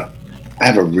have a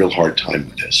real hard time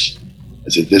with this." I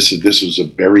said, this was a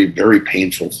very, very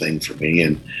painful thing for me.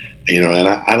 And and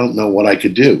I don't know what I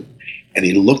could do. And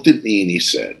he looked at me and he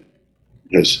said,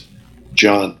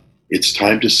 John, it's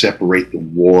time to separate the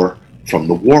war from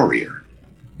the warrior.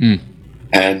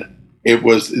 And it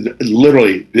was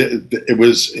literally, it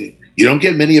was, you don't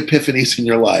get many epiphanies in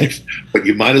your life, but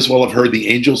you might as well have heard the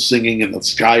angels singing and the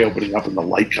sky opening up and the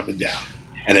light coming down.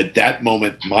 And at that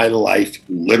moment, my life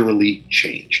literally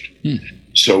changed.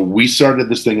 So we started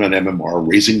this thing on MMR,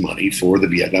 raising money for the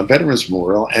Vietnam Veterans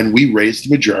Memorial, and we raised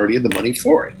the majority of the money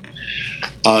for it.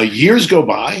 Years go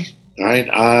by. Right,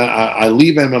 I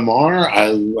leave MMR,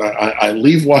 I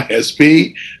leave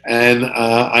YSP, and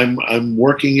I'm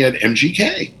working at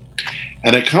MGK.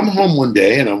 And I come home one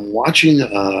day and I'm watching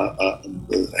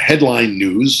headline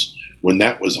news when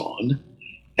that was on,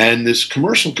 and this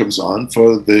commercial comes on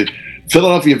for the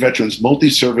Philadelphia Veterans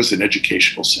Multi-Service and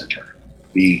Educational Center,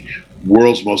 the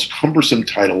world's most cumbersome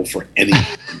title for any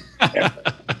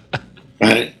ever.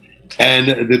 Right?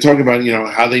 And they're talking about,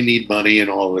 how they need money and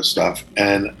all this stuff.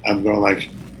 And I'm going like,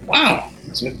 wow,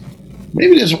 I said,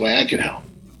 maybe there's a way I can help.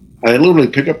 And I literally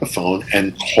pick up the phone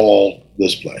and call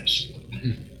this place.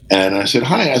 And I said,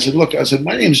 hi. I said, look,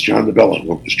 my name's John DeBella.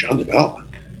 What was John DeBella?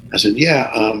 I said,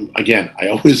 yeah, again, I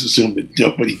always assume that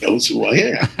nobody knows who I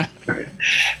am.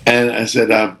 And I said,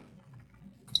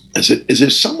 is there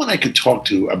someone I could talk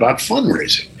to about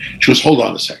fundraising? She goes, hold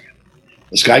on a second.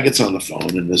 This guy gets on the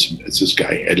phone, and it's this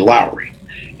guy, Ed Lowry.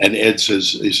 And Ed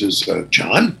says,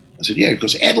 John? I said, yeah. He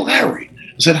goes, Ed Lowry.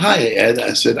 I said, hi, Ed.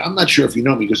 I said, I'm not sure if you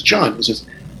know me. He goes, John. He says,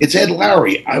 it's Ed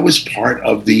Lowry. I was part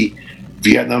of the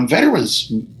Vietnam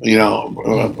Veterans,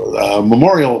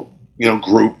 memorial,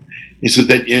 group. He said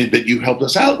that you helped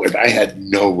us out with. I had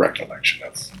no recollection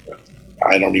of.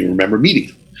 I don't even remember meeting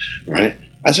him, right?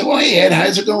 I said, well, hey, Ed,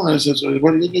 how's it going? I said, so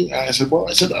what are you doing? I said,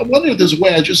 I wonder if there's a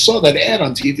way. I just saw that ad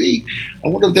on TV. I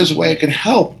wonder if there's a way I can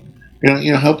help,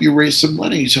 help you raise some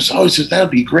money. He says, that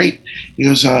would be great. He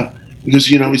goes,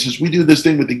 he says, we do this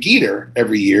thing with the Geater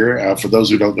every year. For those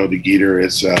who don't know the Geater,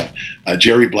 it's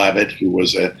Jerry Blavat, who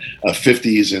was a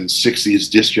 50s and 60s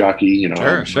disc jockey,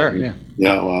 Sure, yeah.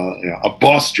 A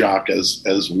boss jock,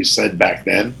 as we said back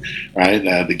then,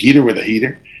 right? The Geater with a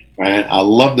heater, right? I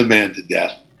love the man to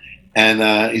death. And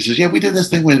he says, yeah, we did this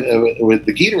thing with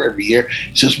the Geater every year.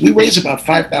 He says, we raise about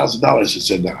 $5,000. I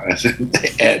said, no. I said,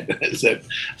 Ed,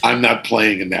 I'm not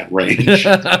playing in that range. He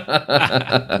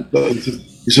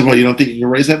said, well, you don't think you can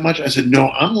raise that much? I said,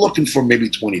 no, I'm looking for maybe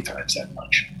 20 times that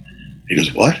much. He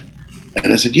goes, what?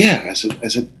 And I said, yeah. I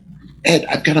said, Ed,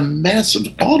 I've got a massive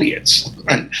audience.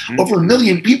 Right? Over 1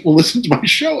 million people listen to my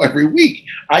show every week.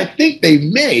 I think they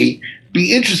may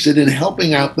be interested in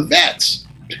helping out the vets.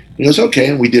 He goes, okay,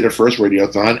 and we did our first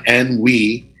radiothon, and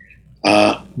we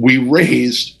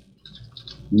raised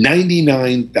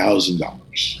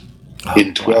 $99,000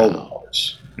 in 12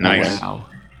 hours. Nice. Wow.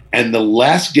 And the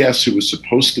last guest who was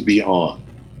supposed to be on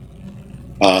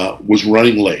was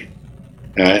running late,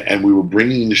 and we were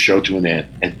bringing the show to an end.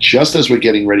 And just as we're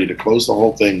getting ready to close the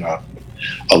whole thing up,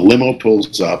 a limo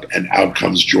pulls up, and out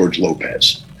comes George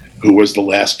Lopez, who was the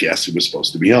last guest who was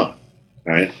supposed to be on,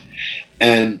 right?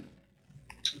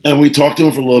 And we talked to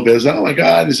him for a little bit. I said, oh, my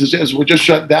God. He says, yes, we're just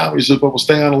shut down. He says, but we'll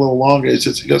stay on a little longer. He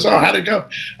goes, oh, how'd it go?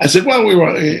 I said, well,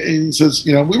 he says,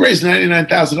 we raised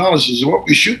 $99,000. He says, what were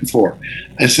we shooting for?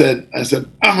 I said,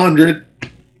 100.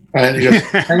 And he goes,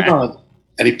 hang on.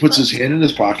 And he puts his hand in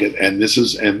his pocket, and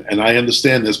and I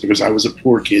understand this because I was a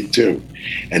poor kid too.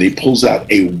 And he pulls out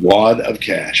a wad of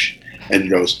cash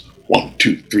and goes, 1,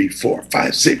 2, 3, 4,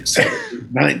 5, 6, 7,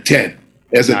 8, 9, 10.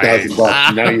 There's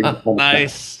 $1,000. Now you're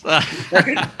nice.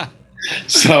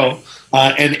 So,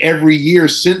 and every year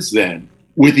since then,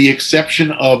 with the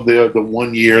exception of the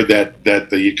 1 year that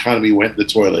the economy went in the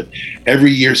toilet,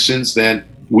 every year since then,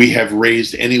 we have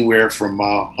raised anywhere from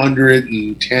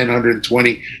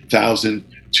 120,000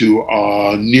 to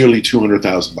nearly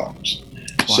 $200,000. Wow.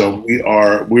 So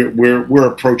we're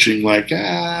approaching like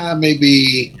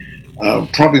maybe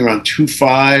probably around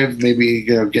 2.5, maybe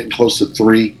getting close to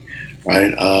 3.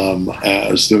 Right,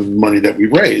 as the money that we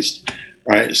raised,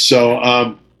 right?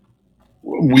 So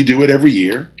we do it every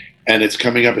year, and it's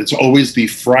coming up. It's always the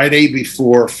Friday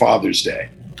before Father's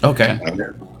Day. Okay.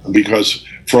 Because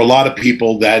for a lot of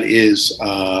people, that is,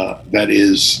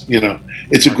 it's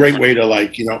a great way to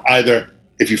either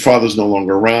if your father's no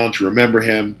longer around, to remember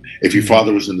him. If your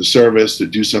father was in the service, to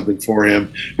do something for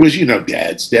him.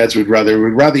 Because dads would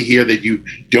rather hear that you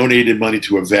donated money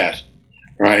to a vet,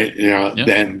 right?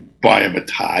 Than buy him a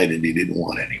tie that he didn't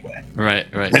want anyway. Right.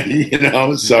 So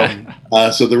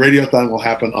the radiothon will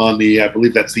happen on I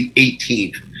believe that's the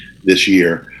 18th this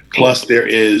year. Plus there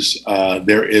is a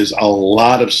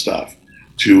lot of stuff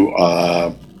to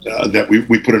that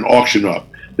we put an auction up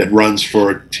that runs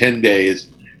for 10 days,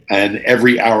 and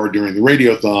every hour during the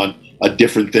Radiothon, a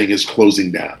different thing is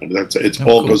closing down. And it's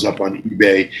all cool. goes up on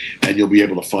eBay, and you'll be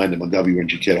able to find them on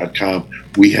WNGK.com.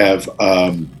 We have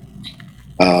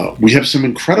some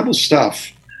incredible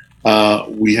stuff.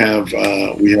 We have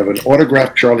an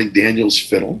autographed Charlie Daniels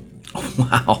fiddle.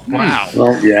 Wow.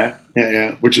 Well, yeah.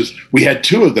 Which is, we had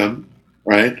 2 of them,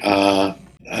 right?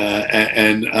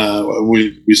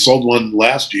 We sold one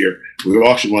last year. We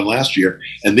auctioned one last year,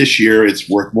 and this year it's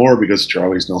worth more because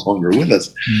Charlie's no longer with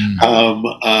us.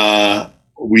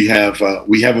 We have a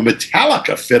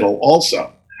Metallica fiddle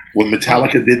also. When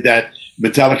Metallica did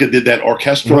that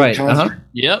orchestral concert,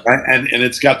 Yep. right? And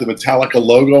it's got the Metallica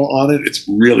logo on it. It's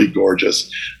really gorgeous.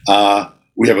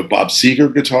 We have a Bob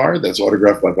Seger guitar that's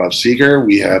autographed by Bob Seger.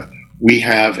 We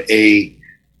have a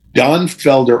Don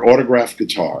Felder autographed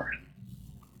guitar,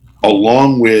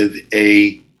 along with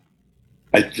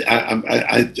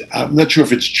I'm not sure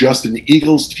if it's just an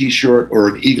Eagles T-shirt or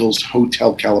an Eagles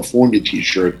Hotel California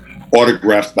T-shirt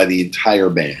autographed by the entire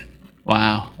band.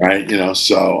 Wow. Right?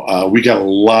 So we got a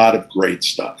lot of great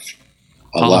stuff.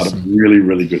 A lot of really,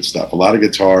 really good stuff. A lot of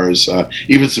guitars,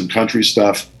 even some country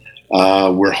stuff.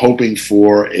 We're hoping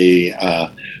to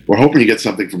get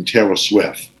something from Taylor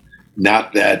Swift.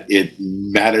 Not that it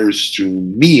matters to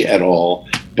me at all,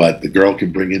 but the girl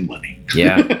can bring in money.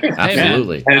 Yeah,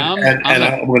 absolutely.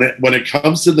 When it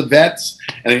comes to the vets,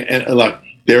 and look,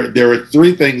 there are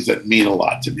 3 things that mean a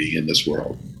lot to me in this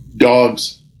world: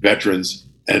 dogs, veterans,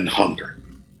 and hunger.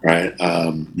 Right?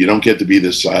 You don't get to be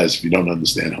this size if you don't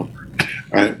understand hunger.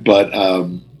 Right? But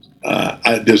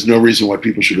there's no reason why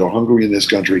people should go hungry in this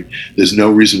country. There's no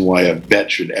reason why a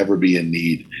vet should ever be in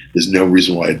need. There's no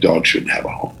reason why a dog shouldn't have a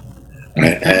home.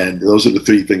 Right? And those are the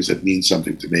 3 things that mean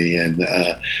something to me. And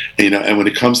and when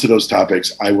it comes to those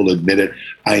topics, I will admit it.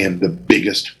 I am the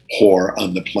biggest whore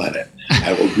on the planet.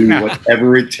 I will do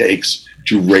whatever it takes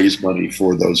to raise money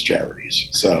for those charities.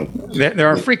 So there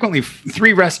are frequently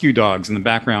 3 rescue dogs in the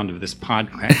background of this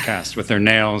podcast with their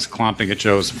nails clomping at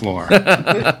Joe's floor.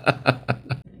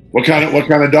 What kind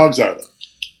of dogs are they?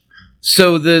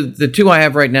 So the 2 I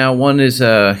have right now, one is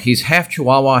he's half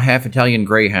Chihuahua, half Italian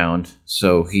Greyhound.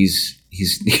 So he's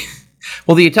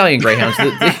well, the Italian Greyhounds,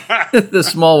 the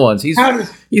small ones. He's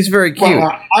very cute.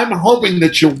 Well, I'm hoping the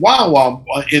Chihuahua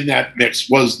in that mix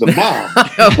was the mom.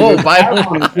 I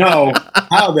want to know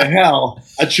how the hell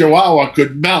a Chihuahua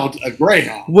could mount a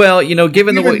Greyhound. Well,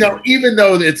 given even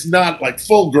though it's not like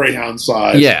full Greyhound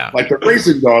size, like the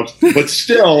racing dogs, but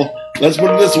still, let's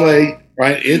put it this way.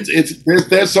 Right,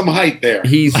 there's some height there.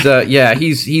 He's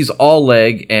all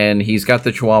leg, and he's got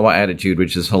the Chihuahua attitude,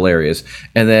 which is hilarious.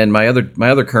 And then my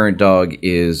other current dog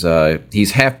is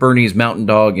he's half Bernese Mountain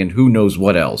Dog, and who knows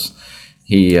what else.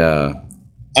 So you have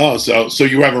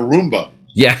a Roomba?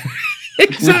 Yeah,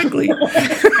 exactly.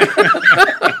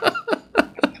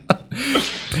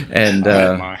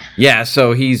 And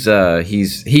so he's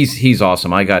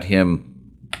awesome. I got him.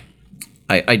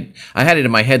 I had it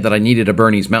in my head that I needed a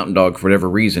Bernese Mountain Dog for whatever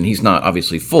reason. He's not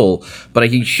obviously full, but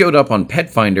he showed up on Pet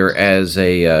Finder as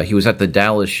he was at the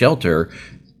Dallas shelter,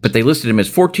 but they listed him as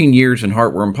 14 years and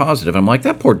heartworm positive. I'm like,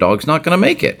 that poor dog's not going to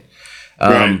make it.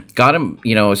 Right. Got him,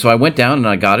 so I went down and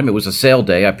I got him. It was a sale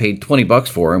day. I paid $20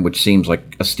 for him, which seems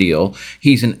like a steal.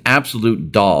 He's an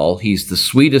absolute doll. He's the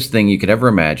sweetest thing you could ever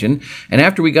imagine. And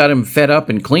after we got him fed up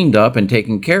and cleaned up and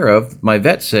taken care of, my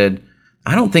vet said,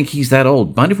 I don't think he's that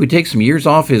old. Mind if we take some years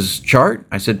off his chart?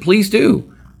 I said, please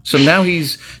do. So now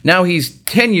he's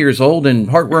 10 years old and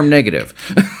heartworm negative.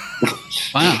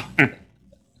 Wow.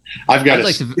 I'd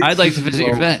like to visit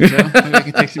your vet, Joe. Maybe I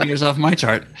can take some years off my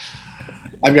chart.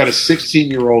 I've got a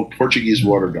 16-year-old Portuguese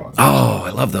water dog. Oh, I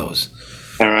love those.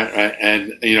 All right,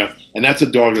 and and that's a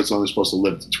dog that's only supposed to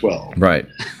live to 12. Right.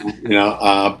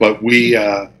 But we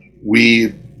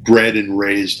bred and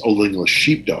raised Old English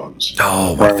sheepdogs.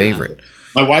 Oh, my favorite.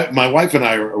 My wife and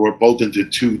I were both into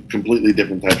 2 completely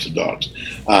different types of dogs.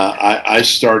 I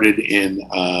started in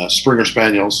Springer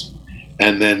Spaniels,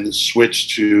 and then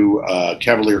switched to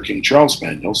Cavalier King Charles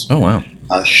Spaniels. Oh wow!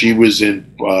 She was in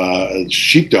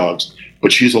sheepdogs,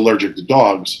 but she's allergic to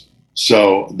dogs,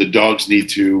 so the dogs need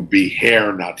to be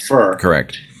hair, not fur.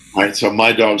 Correct. Right, so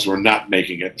my dogs were not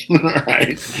making it.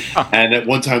 Right, and at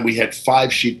one time we had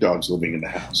 5 sheepdogs living in the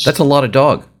house. That's a lot of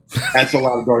dog. That's a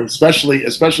lot of dogs,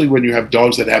 especially when you have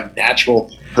dogs that have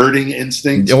natural herding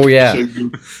instincts. Oh yeah. So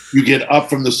you get up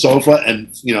from the sofa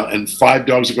and 5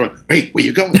 dogs are going, "Hey, where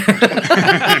you going?" And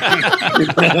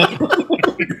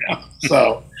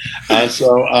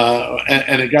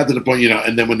it got to the point,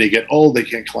 and then when they get old, they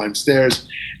can't climb stairs,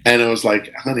 and I was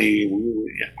like, "Honey,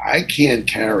 I can't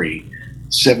carry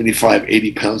 75,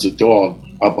 80 pounds of dog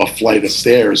up a flight of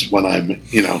stairs when I'm,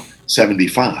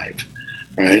 75,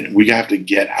 right? We have to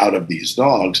get out of these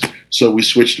dogs. So we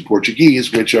switched to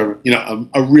Portuguese, which are,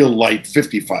 a real light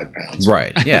 55 pounds.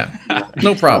 Right. Yeah.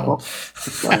 No problem.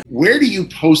 Where do you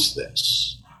post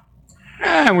this?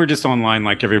 And we're just online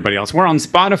like everybody else. We're on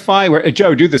Spotify.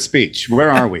 Joe, do the speech. Where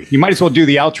are we? You might as well do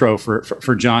the outro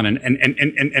for John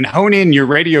and hone in your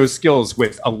radio skills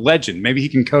with a legend. Maybe he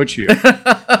can coach you.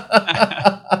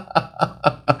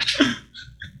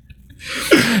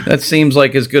 That seems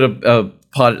like as good a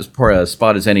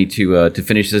spot as any to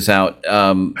finish this out.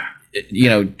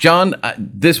 John,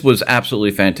 this was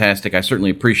absolutely fantastic. I certainly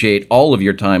appreciate all of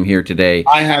your time here today.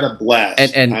 I had a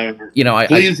blast.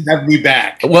 Please have me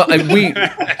back. Well, we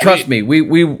trust me.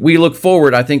 We look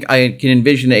forward. I think I can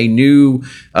envision a new,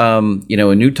 a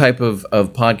new type of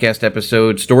podcast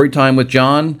episode, Story Time with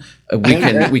John.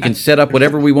 We can set up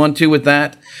whatever we want to with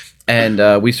that.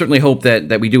 And we certainly hope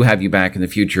that we do have you back in the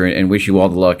future, and wish you all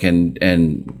the luck, and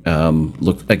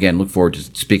look forward to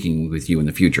speaking with you in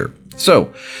the future.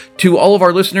 So, to all of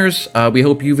our listeners, we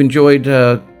hope you've enjoyed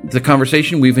the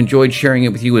conversation. We've enjoyed sharing it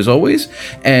with you as always,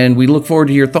 and we look forward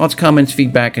to your thoughts, comments,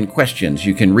 feedback, and questions.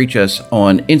 You can reach us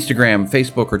on Instagram,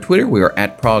 Facebook, or Twitter. We are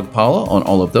at ProgPala on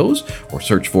all of those, or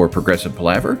search for Progressive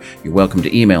Palaver. You're welcome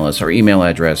to email us. Our email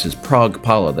address is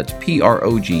progpala, that's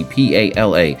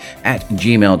PROGPALA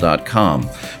 @gmail.com.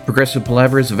 Progressive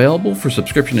Palaver is available for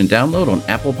subscription and download on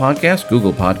Apple Podcasts,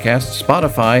 Google Podcasts,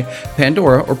 Spotify,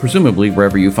 Pandora, or presumably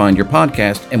wherever you find your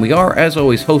podcast, and we are, as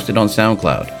always, hosted on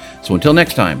SoundCloud. So until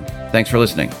next time, thanks for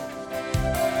listening.